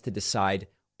 100 nights to decide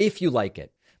if you like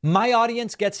it. My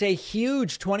audience gets a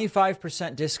huge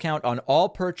 25% discount on all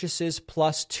purchases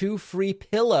plus 2 free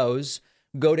pillows.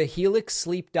 Go to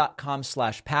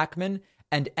helixsleep.com/Pacman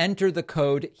and enter the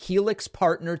code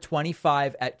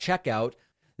HelixPartner25 at checkout.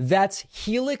 That's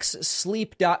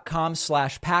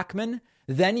helixsleep.com/Pacman.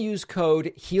 Then use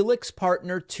code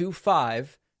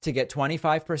HelixPartner25 to get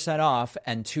 25% off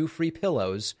and 2 free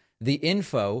pillows. The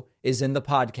info is in the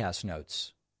podcast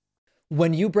notes.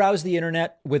 When you browse the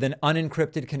internet with an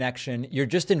unencrypted connection, you're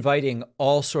just inviting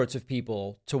all sorts of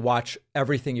people to watch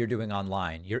everything you're doing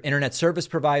online. Your internet service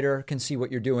provider can see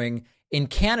what you're doing. In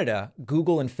Canada,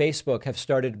 Google and Facebook have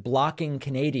started blocking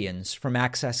Canadians from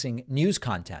accessing news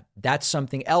content. That's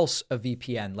something else a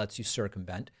VPN lets you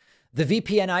circumvent. The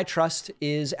VPN I trust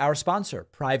is our sponsor,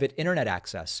 Private Internet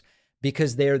Access,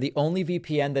 because they are the only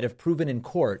VPN that have proven in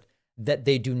court that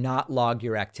they do not log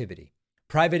your activity.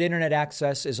 Private Internet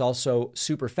Access is also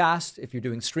super fast. If you're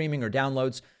doing streaming or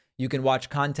downloads, you can watch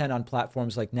content on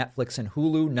platforms like Netflix and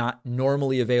Hulu, not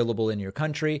normally available in your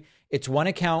country. It's one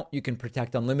account. You can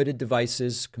protect unlimited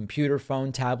devices, computer,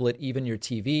 phone, tablet, even your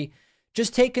TV.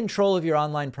 Just take control of your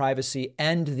online privacy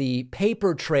and the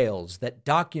paper trails that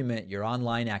document your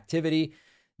online activity.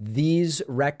 These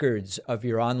records of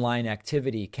your online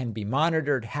activity can be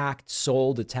monitored, hacked,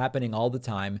 sold. It's happening all the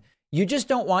time. You just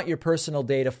don't want your personal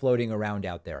data floating around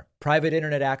out there. Private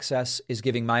Internet Access is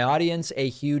giving my audience a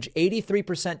huge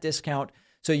 83% discount,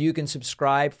 so you can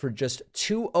subscribe for just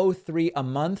 $203 a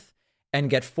month and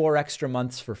get 4 extra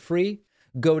months for free.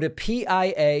 Go to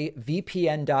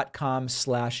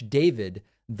piavpn.com/David.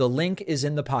 The link is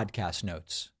in the podcast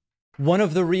notes. One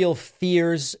of the real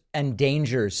fears and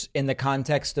dangers in the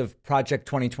context of Project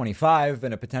 2025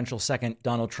 and a potential second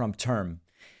Donald Trump term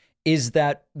is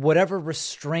that whatever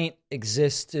restraint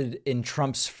existed in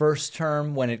Trump's first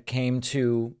term when it came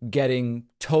to getting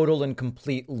total and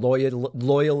complete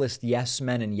loyalist yes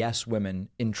men and yes women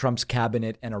in Trump's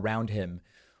cabinet and around him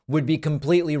would be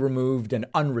completely removed and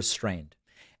unrestrained.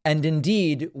 And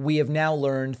indeed, we have now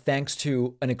learned, thanks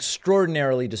to an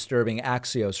extraordinarily disturbing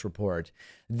Axios report,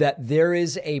 that there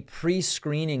is a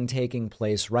pre-screening taking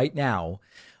place right now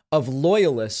of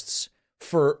loyalists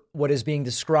for what is being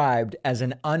described as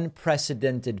an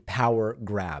unprecedented power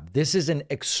grab. This is an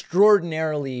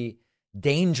extraordinarily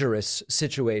dangerous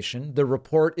situation. The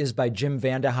report is by Jim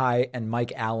Vandehei and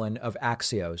Mike Allen of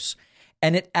Axios,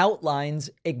 and it outlines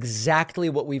exactly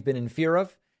what we've been in fear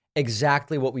of,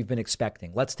 exactly what we've been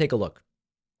expecting. Let's take a look.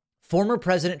 Former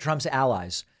President Trump's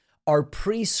allies are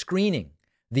pre-screening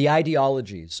the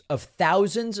ideologies of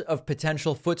thousands of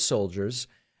potential foot soldiers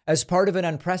as part of an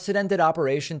unprecedented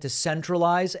operation to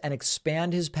centralize and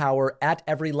expand his power at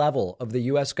every level of the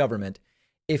U.S. government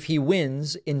if he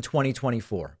wins in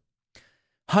 2024.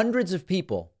 Hundreds of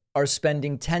people are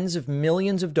spending tens of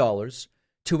millions of dollars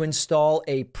to install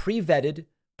a pre-vetted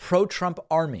pro-Trump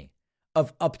army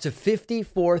of up to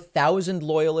 54,000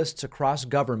 loyalists across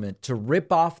government to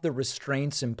rip off the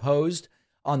restraints imposed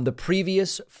on the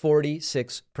previous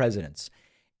 46 presidents.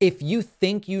 If you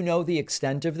think you know the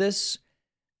extent of this,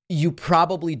 you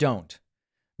probably don't.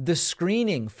 The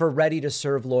screening for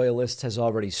ready-to-serve loyalists has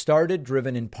already started,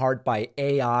 driven in part by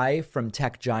AI from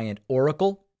tech giant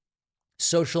Oracle.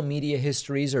 Social media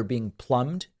histories are being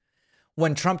plumbed.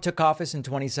 When Trump took office in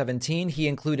 2017, he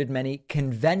included many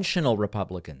conventional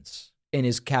Republicans in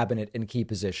his cabinet and key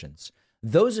positions.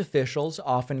 Those officials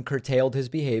often curtailed his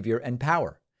behavior and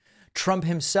power. Trump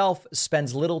himself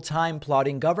spends little time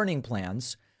plotting governing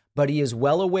plans, but he is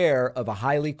well aware of a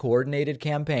highly coordinated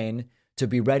campaign to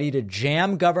be ready to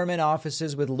jam government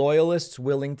offices with loyalists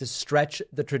willing to stretch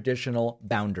the traditional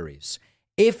boundaries.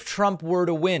 If Trump were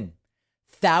to win,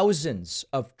 thousands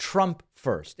of Trump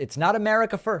first, it's not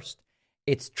America first,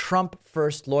 it's Trump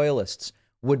first loyalists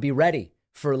would be ready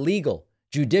for legal,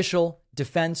 judicial,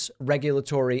 defense,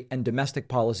 regulatory, and domestic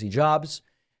policy jobs.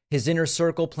 His inner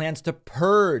circle plans to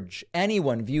purge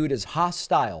anyone viewed as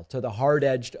hostile to the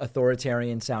hard-edged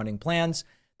authoritarian-sounding plans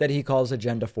that he calls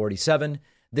Agenda 47.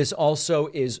 This also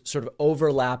is sort of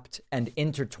overlapped and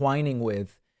intertwining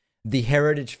with the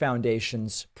Heritage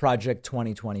Foundation's Project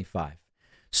 2025.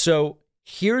 So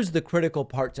here's the critical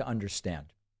part to understand.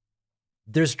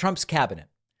 There's Trump's cabinet.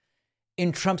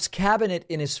 In Trump's cabinet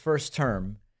in his first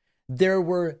term, there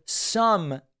were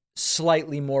some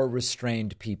slightly more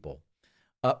restrained people.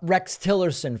 Rex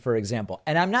Tillerson, for example.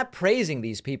 And I'm not praising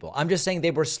these people. I'm just saying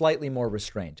they were slightly more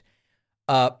restrained.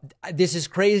 This is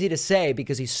crazy to say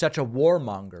because he's such a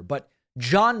warmonger. But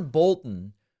John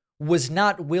Bolton was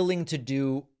not willing to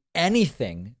do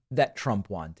anything that Trump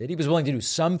wanted. He was willing to do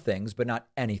some things, but not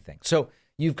anything. So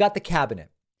you've got the cabinet.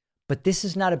 But this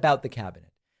is not about the cabinet.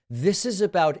 This is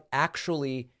about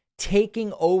actually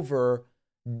taking over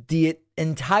the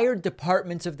entire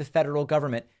departments of the federal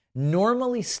government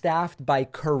normally staffed by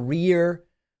career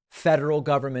federal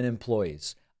government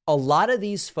employees. A lot of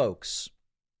these folks,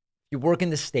 if you work in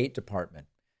the State Department,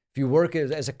 if you work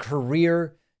as a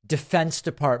career Defense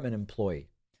Department employee,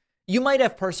 you might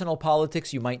have personal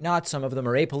politics, you might not. Some of them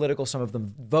are apolitical, some of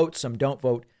them vote, some don't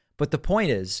vote. But the point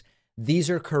is, these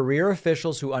are career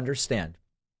officials who understand,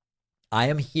 I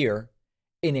am here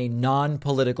in a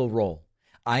non-political role.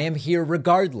 I am here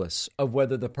regardless of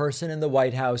whether the person in the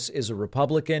White House is a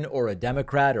Republican or a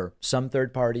Democrat or some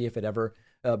third party, if it ever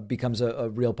becomes a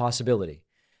real possibility.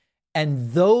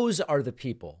 And those are the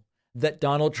people that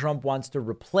Donald Trump wants to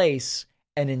replace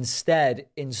and instead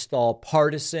install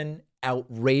partisan,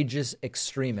 outrageous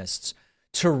extremists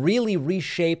to really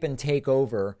reshape and take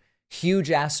over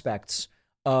huge aspects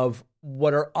of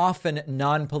what are often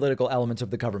non-political elements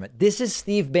of the government. This is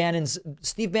Steve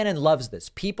Bannon loves this.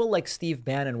 People like Steve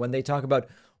Bannon, when they talk about,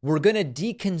 we're going to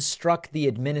deconstruct the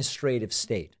administrative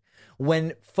state.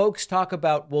 When folks talk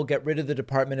about, we'll get rid of the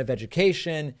Department of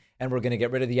Education and we're going to get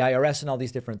rid of the IRS and all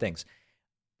these different things.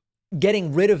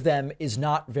 Getting rid of them is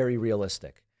not very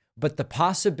realistic. But the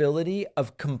possibility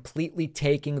of completely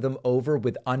taking them over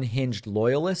with unhinged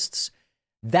loyalists,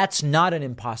 that's not an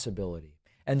impossibility.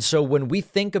 And so when we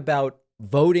think about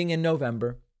voting in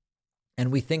November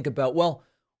and we think about, well,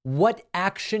 what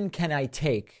action can I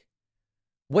take?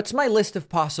 What's my list of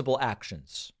possible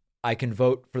actions? I can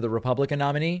vote for the Republican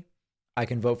nominee. I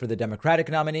can vote for the Democratic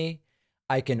nominee.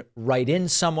 I can write in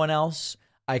someone else.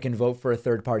 I can vote for a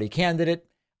third party candidate.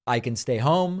 I can stay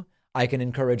home. I can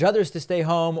encourage others to stay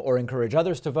home or encourage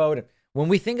others to vote. When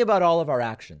we think about all of our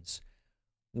actions,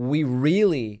 we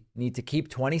really need to keep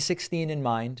 2016 in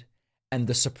mind and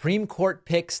the Supreme Court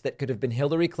picks that could have been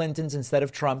Hillary Clinton's instead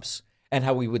of Trump's, and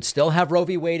how we would still have Roe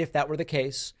v. Wade if that were the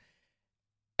case.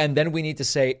 And then we need to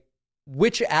say,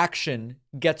 which action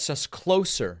gets us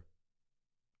closer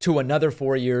to another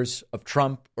 4 years of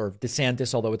Trump or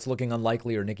DeSantis, although it's looking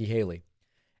unlikely, or Nikki Haley?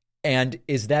 And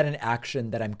is that an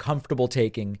action that I'm comfortable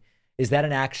taking? Is that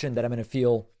an action that I'm going to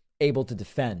feel able to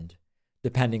defend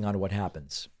depending on what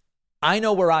happens? I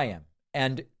know where I am.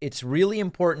 And it's really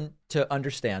important to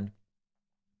understand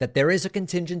that there is a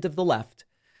contingent of the left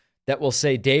that will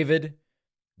say, David,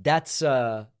 that's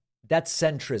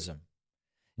centrism.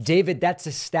 David, that's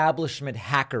establishment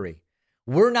hackery.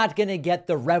 We're not going to get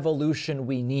the revolution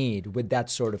we need with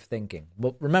that sort of thinking.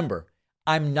 Well, remember,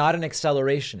 I'm not an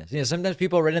accelerationist. You know, sometimes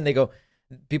people write in,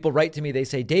 people write to me, they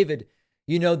say, David,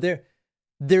 you know,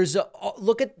 there's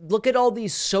look at all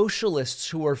these socialists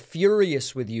who are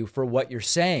furious with you for what you're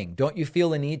saying. Don't you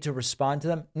feel a need to respond to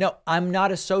them? No, I'm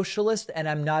not a socialist and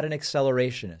I'm not an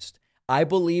accelerationist. I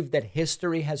believe that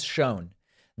history has shown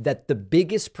that the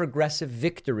biggest progressive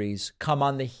victories come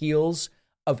on the heels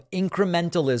of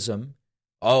incrementalism.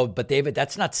 Oh, but David,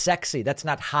 that's not sexy. That's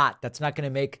not hot. That's not going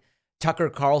to make Tucker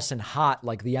Carlson hot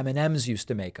like the M&Ms used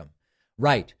to make him.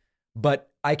 Right. But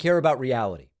I care about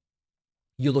reality.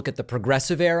 You look at the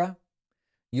progressive era,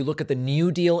 you look at the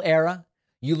New Deal era,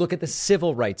 you look at the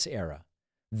civil rights era.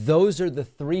 Those are the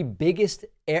three biggest,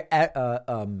 I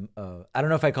don't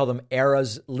know if I call them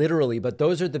eras literally, but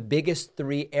those are the biggest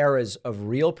three eras of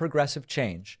real progressive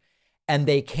change. And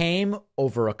they came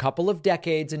over a couple of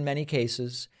decades in many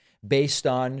cases based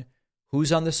on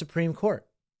who's on the Supreme Court.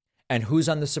 And who's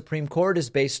on the Supreme Court is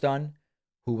based on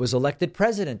who was elected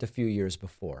president a few years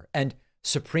before, and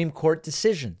Supreme Court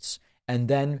decisions, and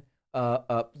then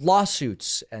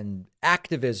lawsuits and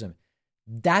activism.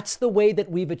 That's the way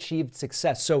that we've achieved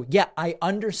success. So, yeah, I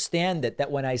understand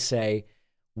that when I say,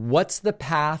 what's the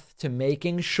path to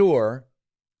making sure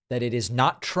that it is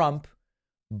not Trump,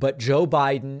 but Joe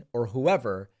Biden or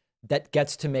whoever that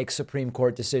gets to make Supreme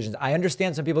Court decisions. I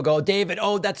understand some people go, David,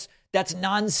 that's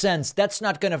nonsense. That's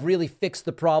not going to really fix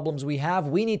the problems we have.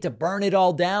 We need to burn it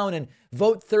all down and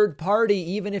vote third party,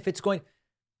 even if it's going.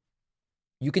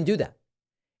 You can do that.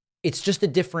 It's just a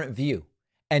different view.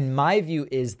 And my view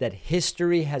is that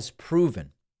history has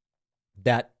proven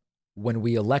that when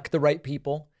we elect the right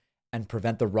people and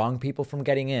prevent the wrong people from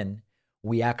getting in,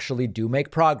 we actually do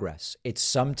make progress. It's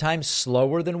sometimes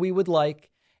slower than we would like.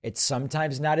 It's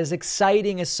sometimes not as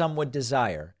exciting as some would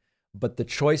desire. But the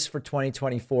choice for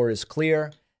 2024 is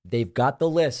clear. They've got the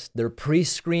list. They're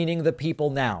pre-screening the people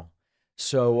now.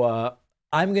 So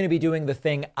I'm going to be doing the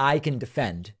thing I can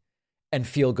defend and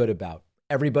feel good about.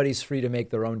 Everybody's free to make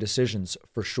their own decisions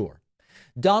for sure.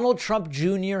 Donald Trump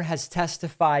Jr. has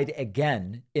testified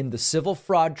again in the civil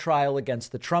fraud trial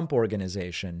against the Trump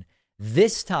Organization.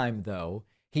 This time, though,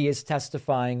 he is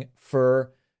testifying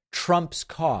for Trump's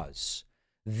cause.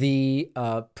 The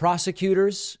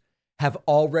prosecutors have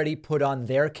already put on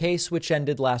their case, which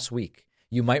ended last week.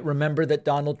 You might remember that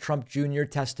Donald Trump Jr.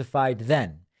 testified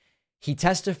then. He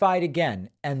testified again,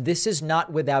 and this is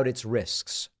not without its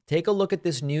risks. Take a look at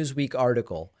this Newsweek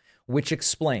article, which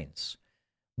explains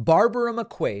Barbara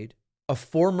McQuade, a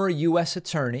former U.S.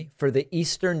 attorney for the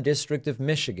Eastern District of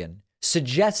Michigan,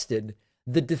 suggested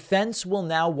the defense will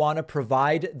now want to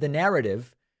provide the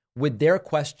narrative with their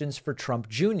questions for Trump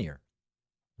Jr.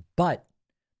 But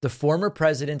the former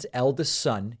president's eldest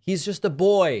son, he's just a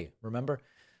boy, remember?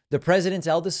 The president's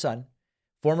eldest son,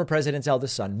 former president's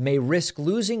eldest son, may risk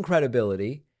losing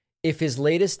credibility if his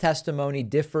latest testimony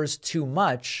differs too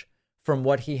much from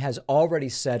what he has already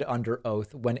said under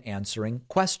oath when answering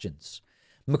questions.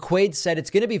 McQuade said it's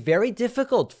going to be very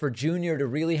difficult for Jr. to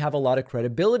really have a lot of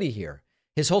credibility here.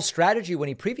 His whole strategy when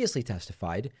he previously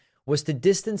testified was to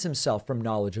distance himself from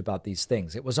knowledge about these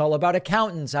things. It was all about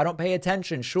accountants. I don't pay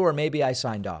attention. Sure, maybe I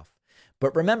signed off.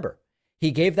 But remember, he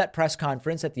gave that press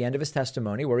conference at the end of his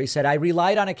testimony where he said, I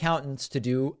relied on accountants to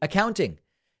do accounting.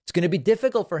 It's going to be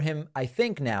difficult for him, I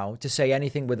think now, to say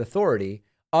anything with authority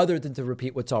other than to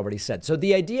repeat what's already said. So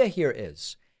the idea here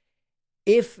is,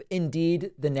 if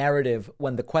indeed the narrative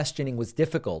when the questioning was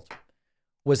difficult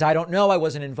was, I don't know, I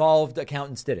wasn't involved,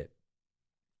 accountants did it.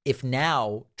 If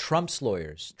now Trump's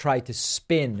lawyers try to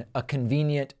spin a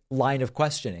convenient line of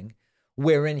questioning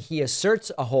wherein he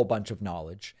asserts a whole bunch of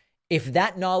knowledge, if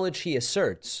that knowledge he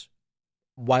asserts,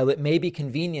 while it may be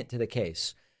convenient to the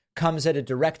case, comes at a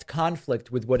direct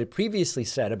conflict with what it previously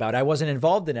said about I wasn't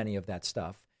involved in any of that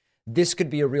stuff, this could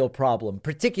be a real problem,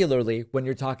 particularly when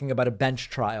you're talking about a bench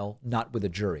trial, not with a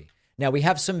jury. Now, we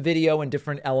have some video and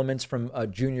different elements from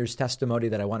Junior's testimony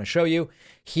that I want to show you.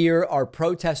 Here are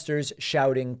protesters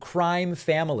shouting "crime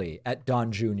family" at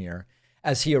Don Jr.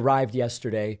 as he arrived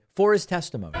yesterday for his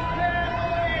testimony.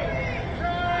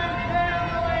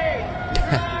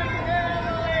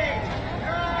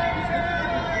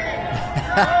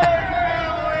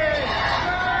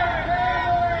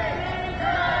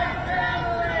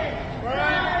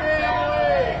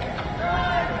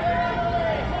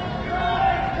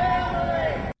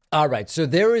 All right, so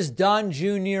there is Don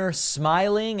Jr.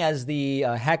 smiling as the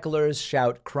hecklers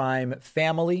shout "crime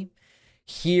family."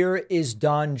 Here is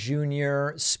Don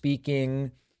Jr.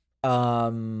 speaking.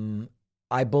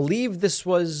 I believe this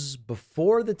was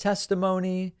before the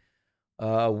testimony.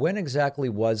 When exactly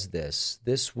was this?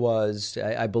 This was,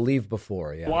 I believe,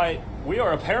 before. Yeah. Why, we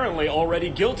are apparently already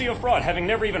guilty of fraud, having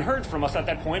never even heard from us at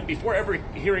that point before ever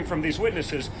hearing from these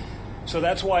witnesses. So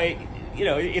that's why,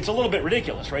 it's a little bit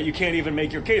ridiculous, right? You can't even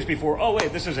make your case before, oh,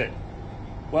 wait, this is it.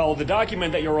 Well, the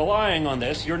document that you're relying on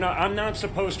this, I'm not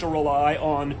supposed to rely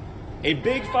on a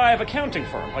Big Five accounting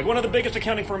firm, like one of the biggest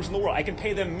accounting firms in the world. I can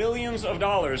pay them millions of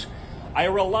dollars. I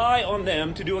rely on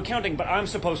them to do accounting, but I'm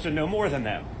supposed to know more than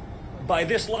them. By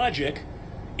this logic,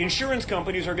 insurance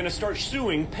companies are going to start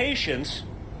suing patients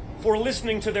for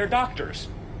listening to their doctors.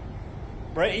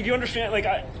 Right? Do you understand?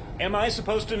 Am I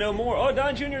supposed to know more? Oh,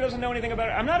 Don Jr. doesn't know anything about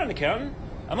it. I'm not an accountant.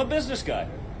 I'm a business guy.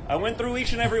 I went through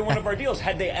each and every one of our deals.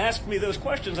 Had they asked me those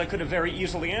questions, I could have very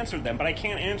easily answered them, but I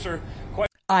can't answer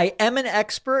questions. I am an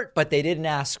expert, but they didn't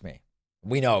ask me.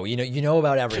 We know, you know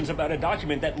about everything. About a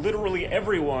document that literally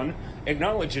everyone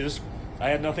acknowledges I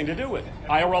had nothing to do with it.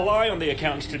 I rely on the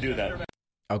accountants to do that.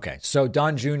 Okay, so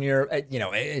Don Jr.,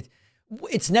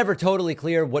 it's never totally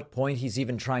clear what point he's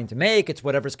even trying to make. It's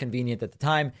whatever's convenient at the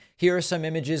time. Here are some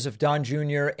images of Don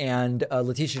Jr. and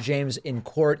Letitia James in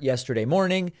court yesterday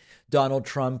morning. Donald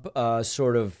Trump I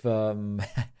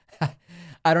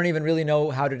don't even really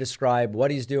know how to describe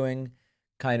what he's doing,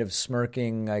 kind of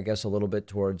smirking, I guess, a little bit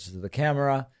towards the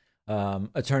camera.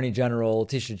 Attorney General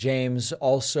Letitia James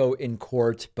also in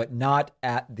court, but not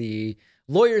at the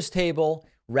lawyer's table,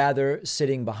 rather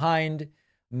sitting behind.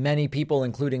 Many people,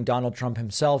 including Donald Trump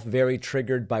himself, very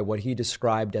triggered by what he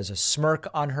described as a smirk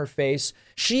on her face.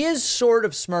 She is sort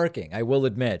of smirking, I will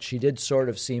admit. She did sort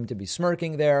of seem to be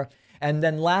smirking there. And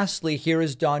then lastly, here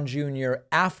is Don Jr.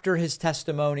 after his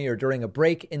testimony or during a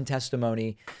break in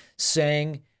testimony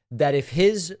saying that if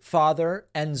his father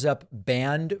ends up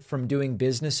banned from doing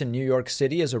business in New York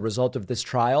City as a result of this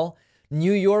trial,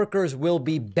 New Yorkers will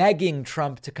be begging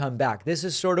Trump to come back. This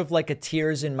is sort of like a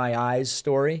tears in my eyes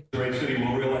story. The great city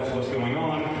will realize what's going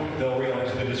on. They'll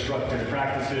realize the destructive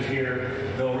practices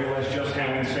here. They'll realize just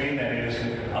how insane that is.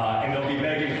 And they'll be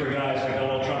begging for guys like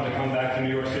Donald Trump to come back to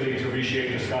New York City to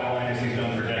reshape the skyline as he's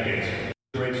done for decades.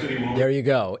 The great city will... There you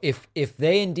go. If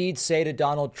they indeed say to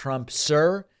Donald Trump,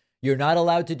 sir, you're not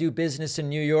allowed to do business in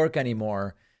New York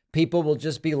anymore, people will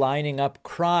just be lining up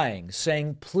crying,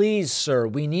 saying, please, sir,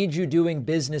 we need you doing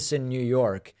business in New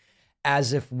York,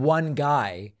 as if one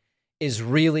guy is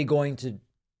really going to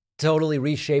totally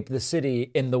reshape the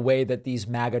city in the way that these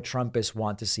MAGA Trumpists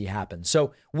want to see happen.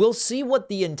 So we'll see what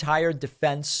the entire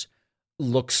defense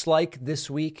looks like this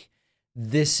week.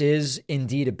 This is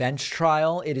indeed a bench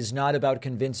trial. It is not about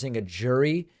convincing a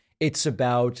jury. It's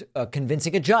about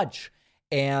convincing a judge.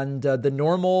 And the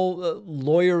normal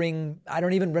lawyering, I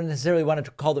don't even necessarily want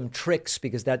to call them tricks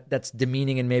because that's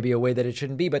demeaning in maybe a way that it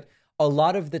shouldn't be. But a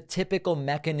lot of the typical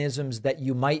mechanisms that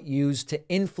you might use to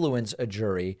influence a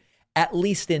jury, at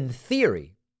least in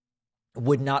theory,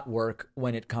 would not work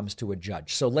when it comes to a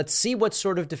judge. So let's see what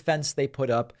sort of defense they put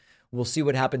up. We'll see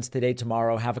what happens today,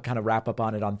 tomorrow, have a kind of wrap up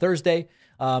on it on Thursday.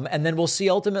 And then we'll see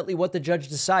ultimately what the judge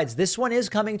decides. This one is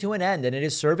coming to an end, and it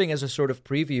is serving as a sort of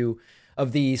preview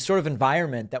of the sort of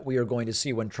environment that we are going to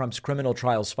see when Trump's criminal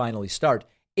trials finally start.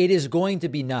 It is going to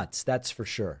be nuts, that's for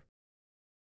sure.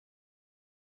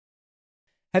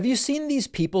 Have you seen these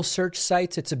people search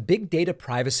sites? It's a big data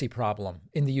privacy problem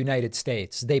in the United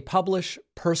States. They publish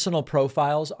personal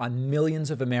profiles on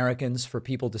millions of Americans for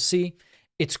people to see.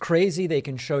 It's crazy. They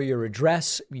can show your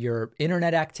address, your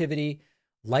internet activity,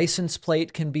 license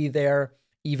plate can be there.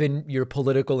 Even your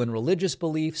political and religious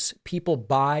beliefs. People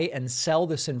buy and sell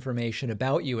this information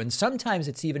about you. And sometimes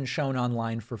it's even shown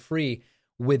online for free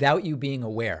without you being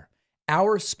aware.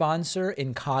 Our sponsor,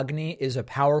 Incogni, is a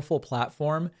powerful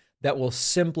platform that will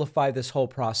simplify this whole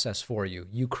process for you.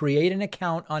 You create an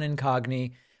account on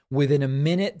Incogni. Within a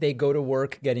minute, they go to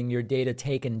work getting your data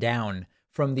taken down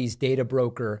from these data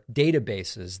broker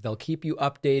databases. They'll keep you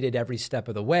updated every step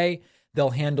of the way. They'll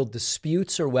handle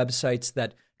disputes or websites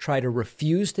that try to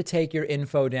refuse to take your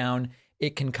info down.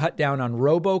 It can cut down on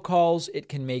robocalls. It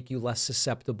can make you less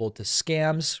susceptible to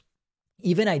scams.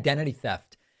 Even identity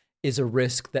theft is a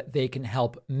risk that they can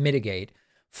help mitigate.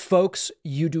 Folks,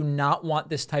 you do not want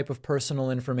this type of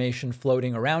personal information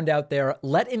floating around out there.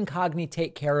 Let Incogni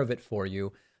take care of it for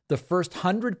you. The first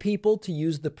 100 people to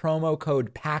use the promo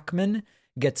code PACMAN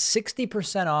get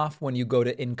 60% off when you go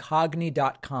to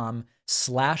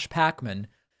incogni.com/Pacman.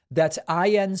 That's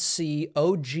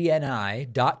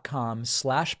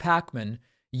incogni.com/Pacman.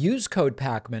 Use code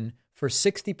Pacman for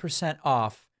 60%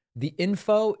 off. The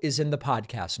info is in the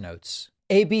podcast notes.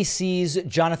 ABC's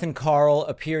Jonathan Karl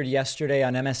appeared yesterday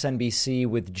on MSNBC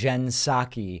with Jen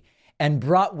Psaki and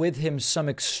brought with him some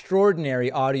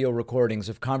extraordinary audio recordings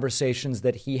of conversations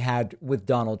that he had with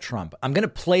Donald Trump. I'm going to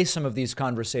play some of these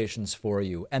conversations for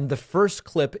you. And the first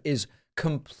clip is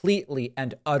completely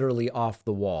and utterly off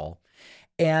the wall.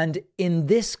 And in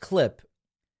this clip,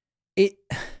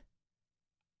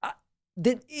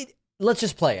 let's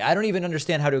just play. I don't even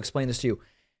understand how to explain this to you.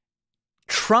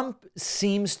 Trump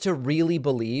seems to really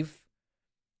believe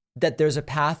that there's a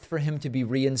path for him to be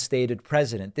reinstated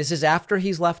president. This is after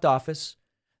he's left office.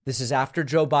 This is after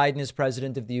Joe Biden is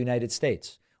president of the United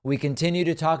States. We continue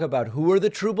to talk about who are the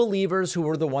true believers, who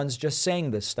are the ones just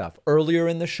saying this stuff. Earlier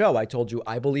in the show, I told you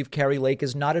I believe Kari Lake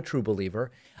is not a true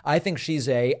believer. I think she's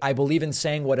I believe in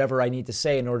saying whatever I need to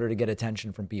say in order to get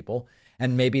attention from people.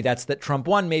 And maybe that's that Trump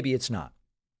won, maybe it's not.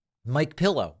 Mike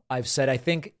Pillow, I've said I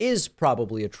think is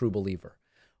probably a true believer.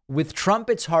 With Trump,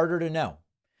 it's harder to know.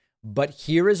 But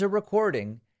here is a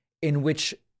recording in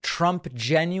which Trump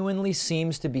genuinely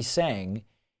seems to be saying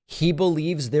he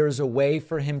believes there's a way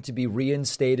for him to be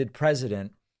reinstated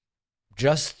president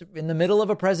just in the middle of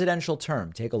a presidential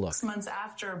term. Take a look. 6 months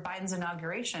after Biden's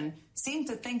inauguration, seemed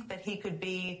to think that he could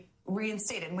be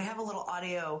reinstated. And we have a little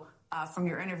audio from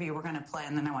your interview we're going to play,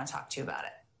 and then I want to talk to you about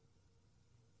it.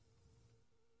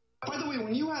 By the way,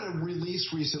 when you had a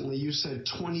release recently, you said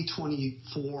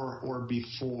 2024 or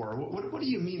before. What do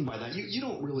you mean by that? You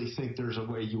don't really think there's a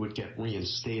way you would get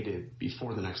reinstated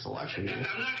before the next election? I'm not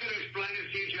going to explain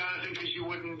it to you, Jonathan, because you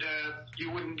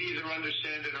wouldn't either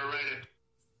understand it or write it.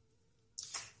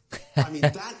 I mean,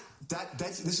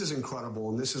 this is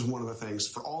incredible, and this is one of the things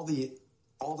for all the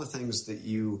things that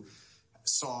you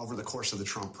saw over the course of the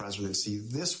Trump presidency.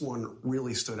 This one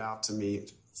really stood out to me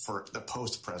for the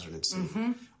post-presidency.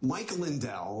 Mm-hmm. Mike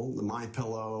Lindell, the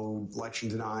MyPillow,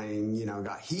 election-denying,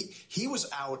 guy, he was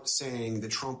out saying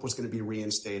that Trump was going to be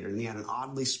reinstated, and he had an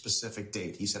oddly specific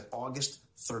date. He said August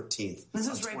 13th. This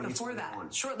was right before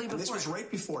that, shortly before. And this was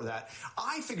right before that.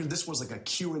 I figured this was like a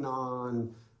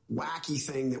QAnon wacky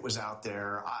thing that was out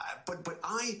there. But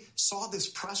I saw this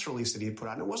press release that he had put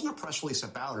out, and it wasn't a press release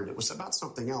about it. It was about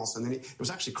something else, and then it was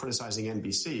actually criticizing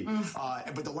NBC.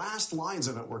 But the last lines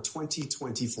of it were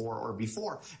 2024 or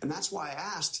before, and that's why I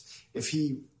asked if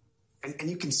he, and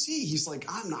you can see he's like,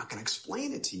 I'm not going to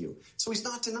explain it to you. So he's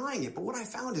not denying it. But what I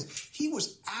found is he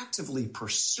was actively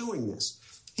pursuing this.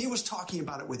 He was talking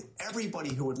about it with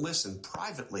everybody who would listen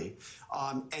privately,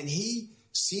 and he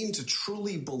seemed to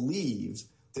truly believe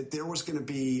that there was going to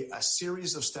be a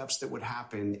series of steps that would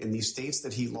happen in these states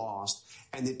that he lost,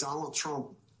 and that Donald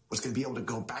Trump was going to be able to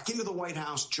go back into the White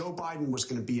House. Joe Biden was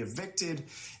going to be evicted,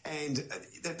 and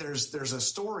that there's a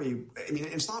story. I mean,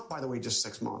 it's not, by the way, just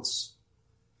 6 months.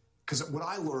 Because what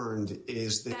I learned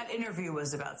is that interview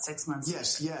was about 6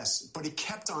 months. Yes, but it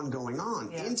kept on going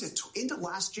on into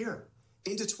last year,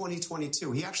 into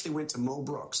 2022. He actually went to Mo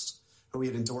Brooks, who he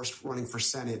had endorsed running for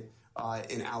Senate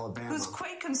in Alabama. Who's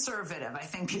quite conservative, I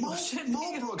think people should be.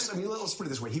 Mo Brooks, I mean, let's put it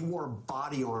this way. He wore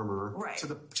body armor to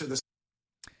the.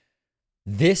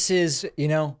 This is,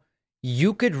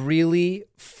 you could really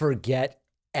forget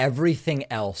everything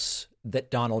else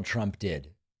that Donald Trump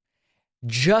did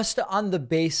just on the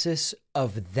basis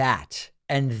of that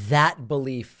and that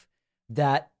belief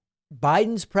that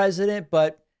Biden's president,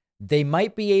 but they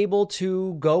might be able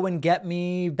to go and get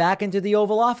me back into the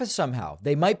Oval Office somehow.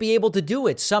 They might be able to do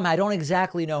it somehow. I don't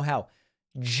exactly know how.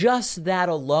 Just that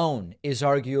alone is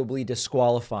arguably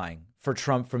disqualifying for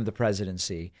Trump from the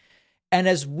presidency. And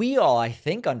as we all, I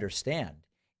think, understand,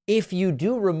 if you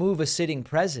do remove a sitting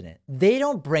president, they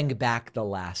don't bring back the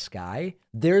last guy.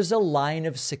 There's a line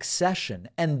of succession,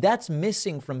 and that's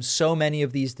missing from so many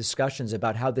of these discussions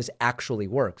about how this actually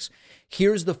works.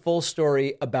 Here's the full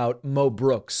story about Mo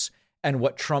Brooks and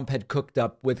what Trump had cooked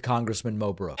up with Congressman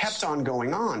Mo Brooks. Kept on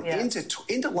going on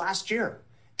into last year,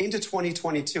 into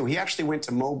 2022. He actually went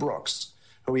to Mo Brooks,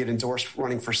 who he had endorsed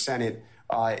running for Senate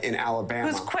in Alabama.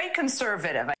 Who's quite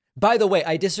conservative. By the way,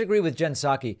 I disagree with Jen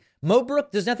Psaki. Mo Brooks,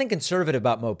 there's nothing conservative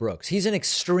about Mo Brooks. He's an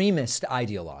extremist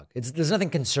ideologue. There's nothing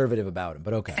conservative about him,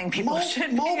 but okay.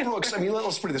 Mo Brooks, I mean,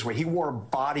 let's put it this way. He wore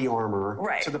body armor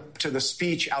to the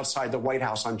speech outside the White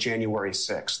House on January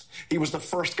 6th. He was the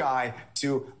first guy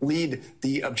to lead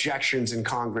the objections in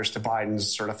Congress to Biden's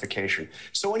certification.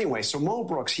 So anyway, Mo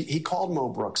Brooks, he called Mo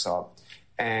Brooks up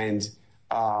and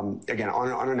again, on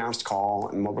an unannounced call,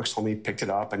 and Mo Brooks told me he picked it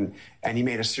up, and he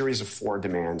made a series of 4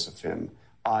 demands of him.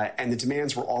 And the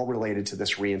demands were all related to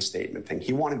this reinstatement thing.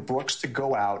 He wanted Brooks to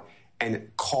go out and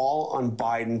call on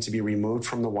Biden to be removed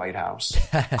from the White House,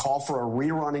 call for a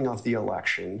rerunning of the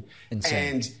election,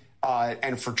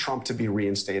 and for Trump to be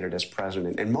reinstated as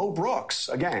president. And Mo Brooks,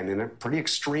 again, in a pretty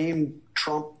extreme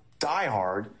Trump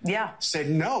diehard, said,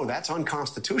 no, that's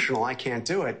unconstitutional. I can't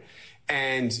do it.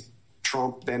 And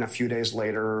Trump then a few days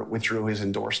later withdrew his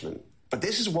endorsement. But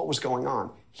this is what was going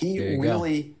on. He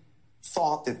really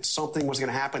thought that something was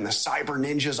going to happen, the Cyber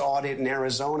Ninjas audit in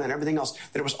Arizona and everything else,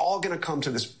 that it was all going to come to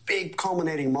this big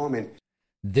culminating moment.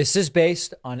 This is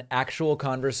based on actual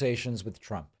conversations with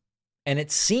Trump. And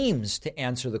it seems to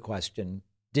answer the question,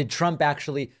 did Trump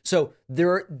actually... So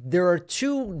there are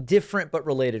 2 different but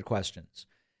related questions.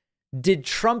 Did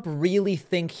Trump really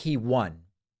think he won?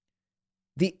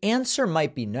 The answer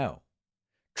might be no.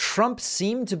 Trump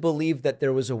seemed to believe that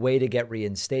there was a way to get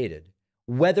reinstated.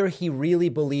 Whether he really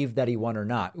believed that he won or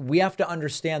not, we have to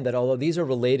understand that although these are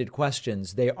related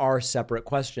questions, they are separate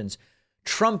questions.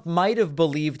 Trump might have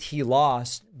believed he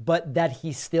lost, but that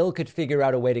he still could figure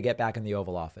out a way to get back in the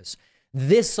Oval Office.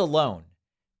 This alone,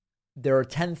 there are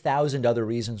 10,000 other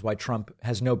reasons why Trump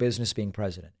has no business being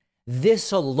president.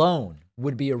 This alone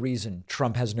would be a reason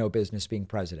Trump has no business being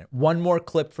president. One more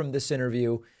clip from this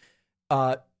interview.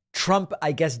 Trump,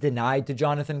 I guess, denied to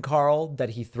Jonathan Karl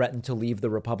that he threatened to leave the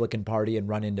Republican Party and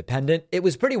run independent. It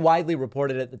was pretty widely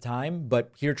reported at the time,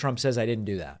 but here Trump says, I didn't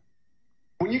do that.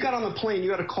 When you got on the plane, you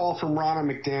got a call from Ronna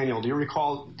McDaniel. Do you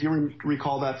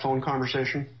recall that phone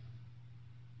conversation?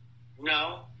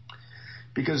 No.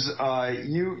 Because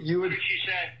you What did she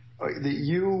say? That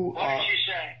you What did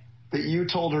she say? That you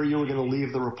told her you were going to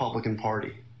leave the Republican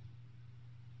Party.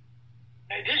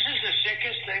 This is the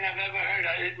sickest thing I've ever heard.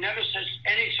 It never says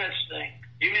any such thing.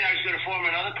 You mean I was going to form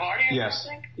another party or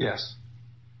something? Yes.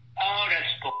 Oh,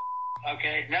 that's bull.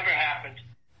 Okay, never happened.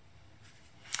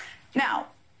 Now,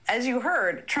 as you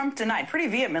heard, Trump denied pretty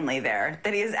vehemently there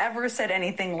that he has ever said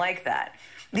anything like that.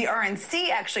 The RNC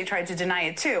actually tried to deny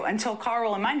it too, until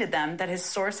Karl reminded them that his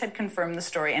source had confirmed the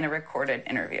story in a recorded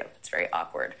interview. It's very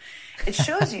awkward. It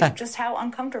shows you just how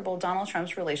uncomfortable Donald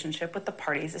Trump's relationship with the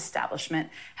party's establishment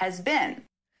has been.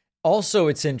 Also,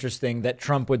 it's interesting that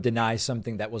Trump would deny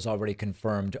something that was already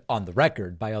confirmed on the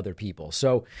record by other people.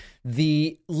 So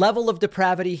the level of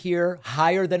depravity here,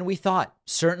 higher than we thought,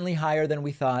 certainly higher than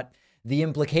we thought. The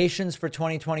implications for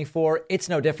 2024, it's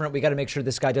no different. We got to make sure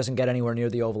this guy doesn't get anywhere near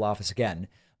the Oval Office again.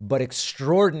 But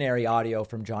extraordinary audio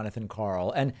from Jonathan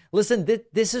Karl. And listen,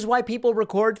 this is why people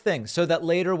record things, so that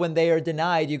later when they are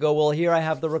denied, you go, well, here I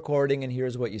have the recording and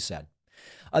here's what you said.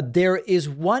 There is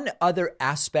one other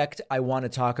aspect I want to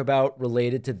talk about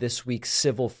related to this week's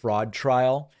civil fraud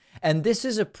trial. And this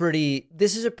is a pretty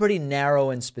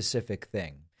narrow and specific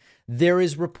thing. There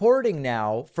is reporting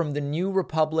now from the New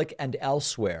Republic and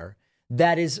elsewhere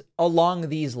that is along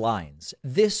these lines.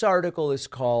 This article is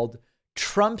called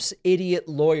Trump's Idiot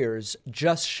Lawyers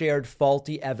Just Shared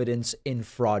Faulty Evidence in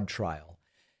Fraud Trial.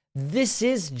 This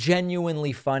is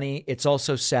genuinely funny. It's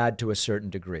also sad to a certain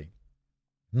degree.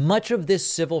 Much of this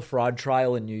civil fraud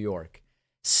trial in New York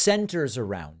centers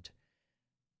around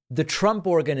the Trump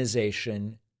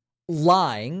Organization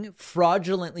lying,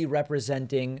 fraudulently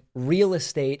representing real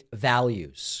estate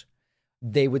values.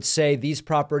 They would say these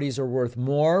properties are worth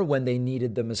more when they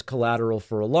needed them as collateral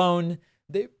for a loan.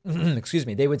 They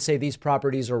would say these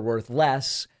properties are worth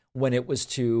less when it was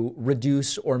to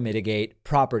reduce or mitigate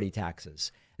property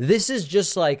taxes. This is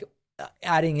just like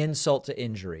adding insult to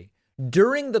injury.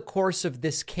 During the course of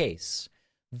this case,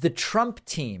 the Trump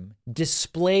team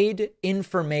displayed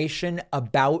information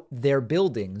about their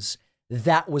buildings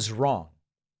that was wrong.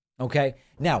 Okay.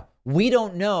 Now, we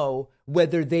don't know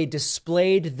whether they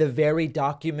displayed the very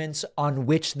documents on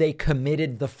which they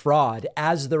committed the fraud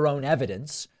as their own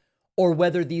evidence, or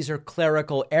whether these are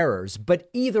clerical errors. But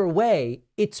either way,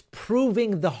 it's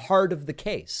proving the heart of the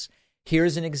case.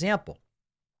 Here's an example.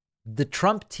 The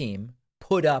Trump team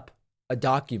put up a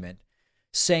document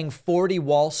saying 40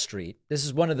 Wall Street, this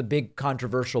is one of the big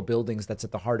controversial buildings that's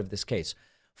at the heart of this case.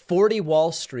 40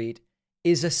 Wall Street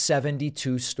is a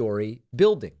 72-story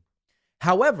building.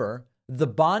 However, the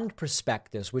bond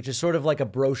prospectus, which is sort of like a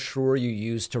brochure you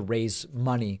use to raise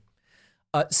money,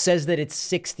 says that it's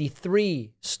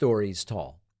 63 stories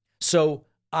tall. So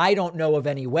I don't know of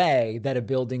any way that a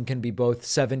building can be both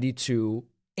 72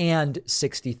 and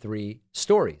 63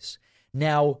 stories.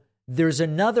 Now, there's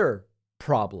another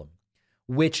problem,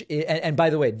 which is, and by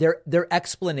the way, their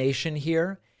explanation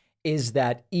here is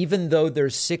that even though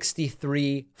there's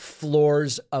 63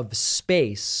 floors of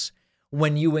space,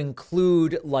 when you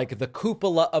include like the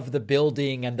cupola of the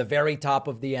building and the very top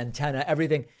of the antenna,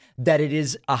 everything, that it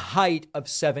is a height of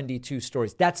 72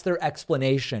 stories. That's their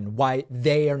explanation why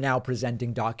they are now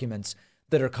presenting documents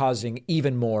that are causing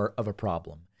even more of a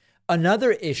problem.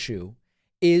 Another issue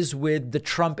is with the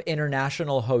Trump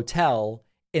International Hotel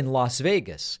in Las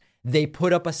Vegas. They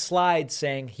put up a slide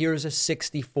saying, here's a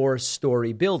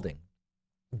 64-story building.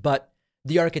 But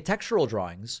the architectural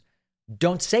drawings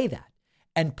don't say that.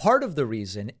 And part of the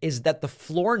reason is that the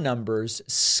floor numbers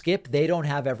skip. They don't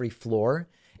have every floor.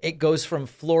 It goes from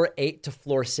floor 8 to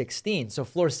floor 16. So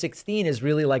floor 16 is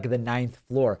really like the 9th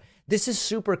floor. This is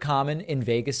super common in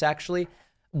Vegas, actually.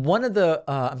 One of the,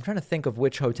 I'm trying to think of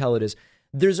which hotel it is.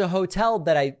 There's a hotel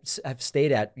that I have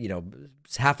stayed at,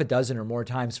 half a dozen or more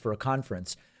times for a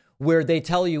conference, where they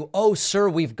tell you, oh, sir,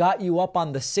 we've got you up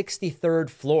on the 63rd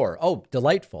floor. Oh,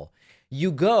 delightful.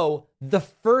 You go, the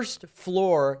first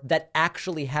floor that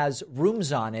actually has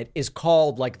rooms on it is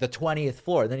called like the 20th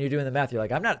floor. Then you're doing the math. You're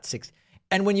like, I'm not 6.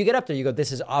 And when you get up there, you go,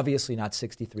 this is obviously not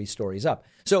 63 stories up.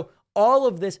 So all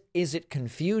of this, is it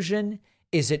confusion?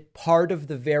 Is it part of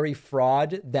the very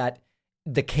fraud that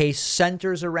the case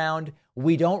centers around?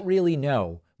 We don't really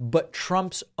know. But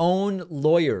Trump's own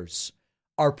lawyers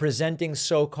are presenting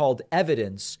so-called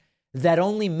evidence that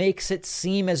only makes it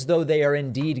seem as though they are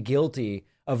indeed guilty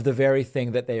of the very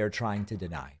thing that they are trying to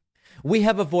deny. We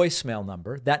have a voicemail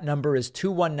number. That number is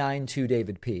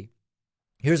 2192-DAVID-P.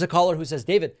 Here's a caller who says,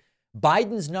 David,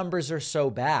 Biden's numbers are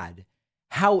so bad.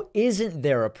 How isn't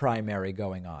there a primary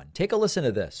going on? Take a listen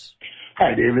to this.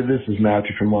 Hi, David. This is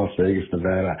Matthew from Las Vegas,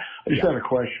 Nevada. I just had a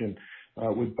question.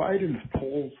 With Biden's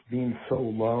polls being so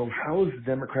low, how is the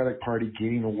Democratic Party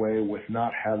getting away with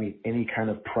not having any kind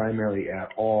of primary at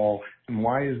all? And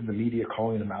why is the media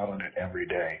calling them out on it every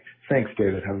day? Thanks,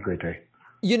 David. Have a great day.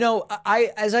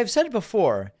 As I've said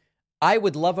before, I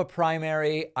would love a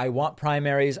primary. I want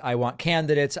primaries. I want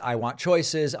candidates. I want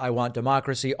choices. I want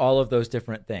democracy, all of those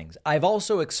different things. I've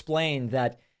also explained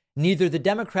that neither the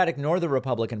Democratic nor the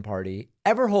Republican Party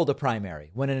ever hold a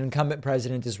primary when an incumbent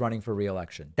president is running for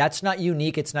re-election. That's not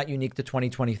unique. It's not unique to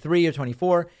 2023 or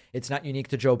 24. It's not unique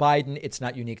to Joe Biden. It's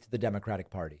not unique to the Democratic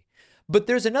Party. But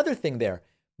there's another thing there.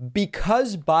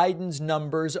 Because Biden's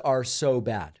numbers are so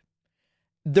bad,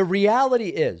 the reality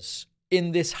is,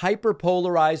 in this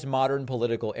hyper-polarized modern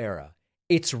political era,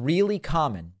 it's really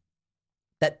common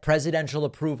that presidential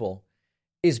approval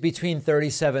is between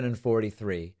 37 and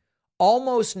 43.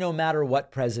 Almost no matter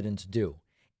what presidents do.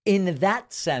 In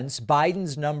that sense,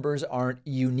 Biden's numbers aren't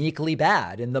uniquely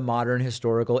bad in the modern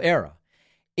historical era.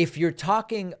 If you're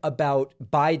talking about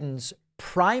Biden's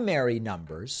primary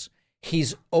numbers,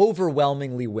 he's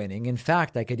overwhelmingly winning. In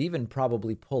fact, I could even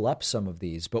probably pull up some of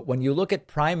these. But when you look at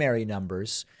primary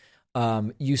numbers,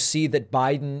 you see that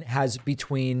Biden has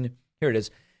between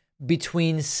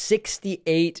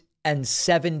 68 and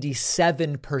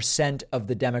 77% of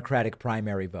the Democratic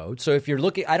primary vote. So if you're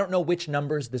looking, I don't know which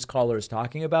numbers this caller is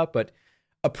talking about, but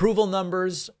approval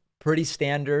numbers, pretty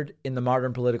standard in the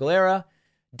modern political era.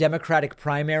 Democratic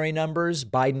primary numbers,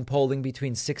 Biden polling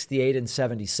between 68 and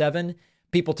 77.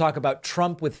 People talk about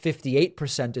Trump with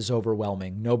 58% is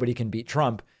overwhelming. Nobody can beat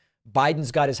Trump.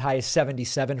 Biden's got as high as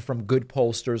 77 from good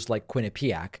pollsters like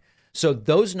Quinnipiac. So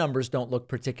those numbers don't look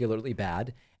particularly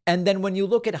bad. And then when you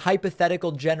look at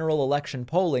hypothetical general election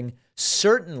polling,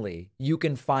 certainly you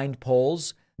can find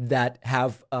polls that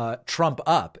have Trump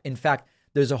up. In fact,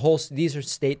 there's these are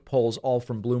state polls all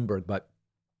from Bloomberg. But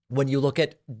when you look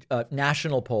at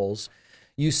national polls,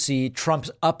 you see Trump's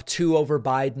up 2 over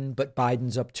Biden, but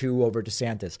Biden's up 2 over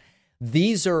DeSantis.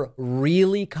 These are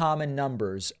really common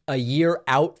numbers a year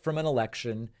out from an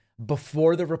election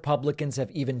before the Republicans have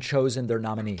even chosen their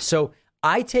nominee. So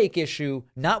I take issue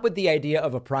not with the idea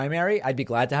of a primary. I'd be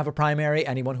glad to have a primary.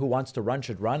 Anyone who wants to run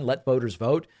should run. Let voters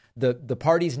vote. The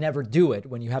parties never do it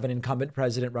when you have an incumbent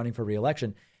president running for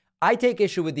re-election. I take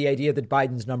issue with the idea that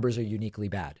Biden's numbers are uniquely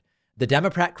bad. The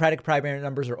Democratic primary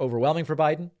numbers are overwhelming for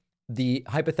Biden. The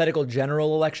hypothetical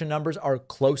general election numbers are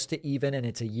close to even, and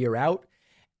it's a year out.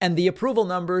 And the approval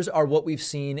numbers are what we've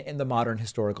seen in the modern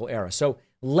historical era. So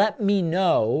let me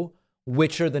know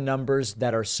which are the numbers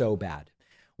that are so bad.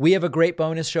 We have a great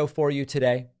bonus show for you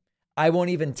today. I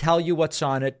won't even tell you what's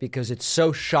on it because it's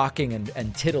so shocking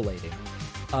and titillating.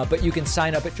 But you can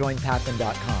sign up at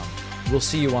joinpatman.com. We'll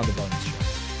see you on the bonus show.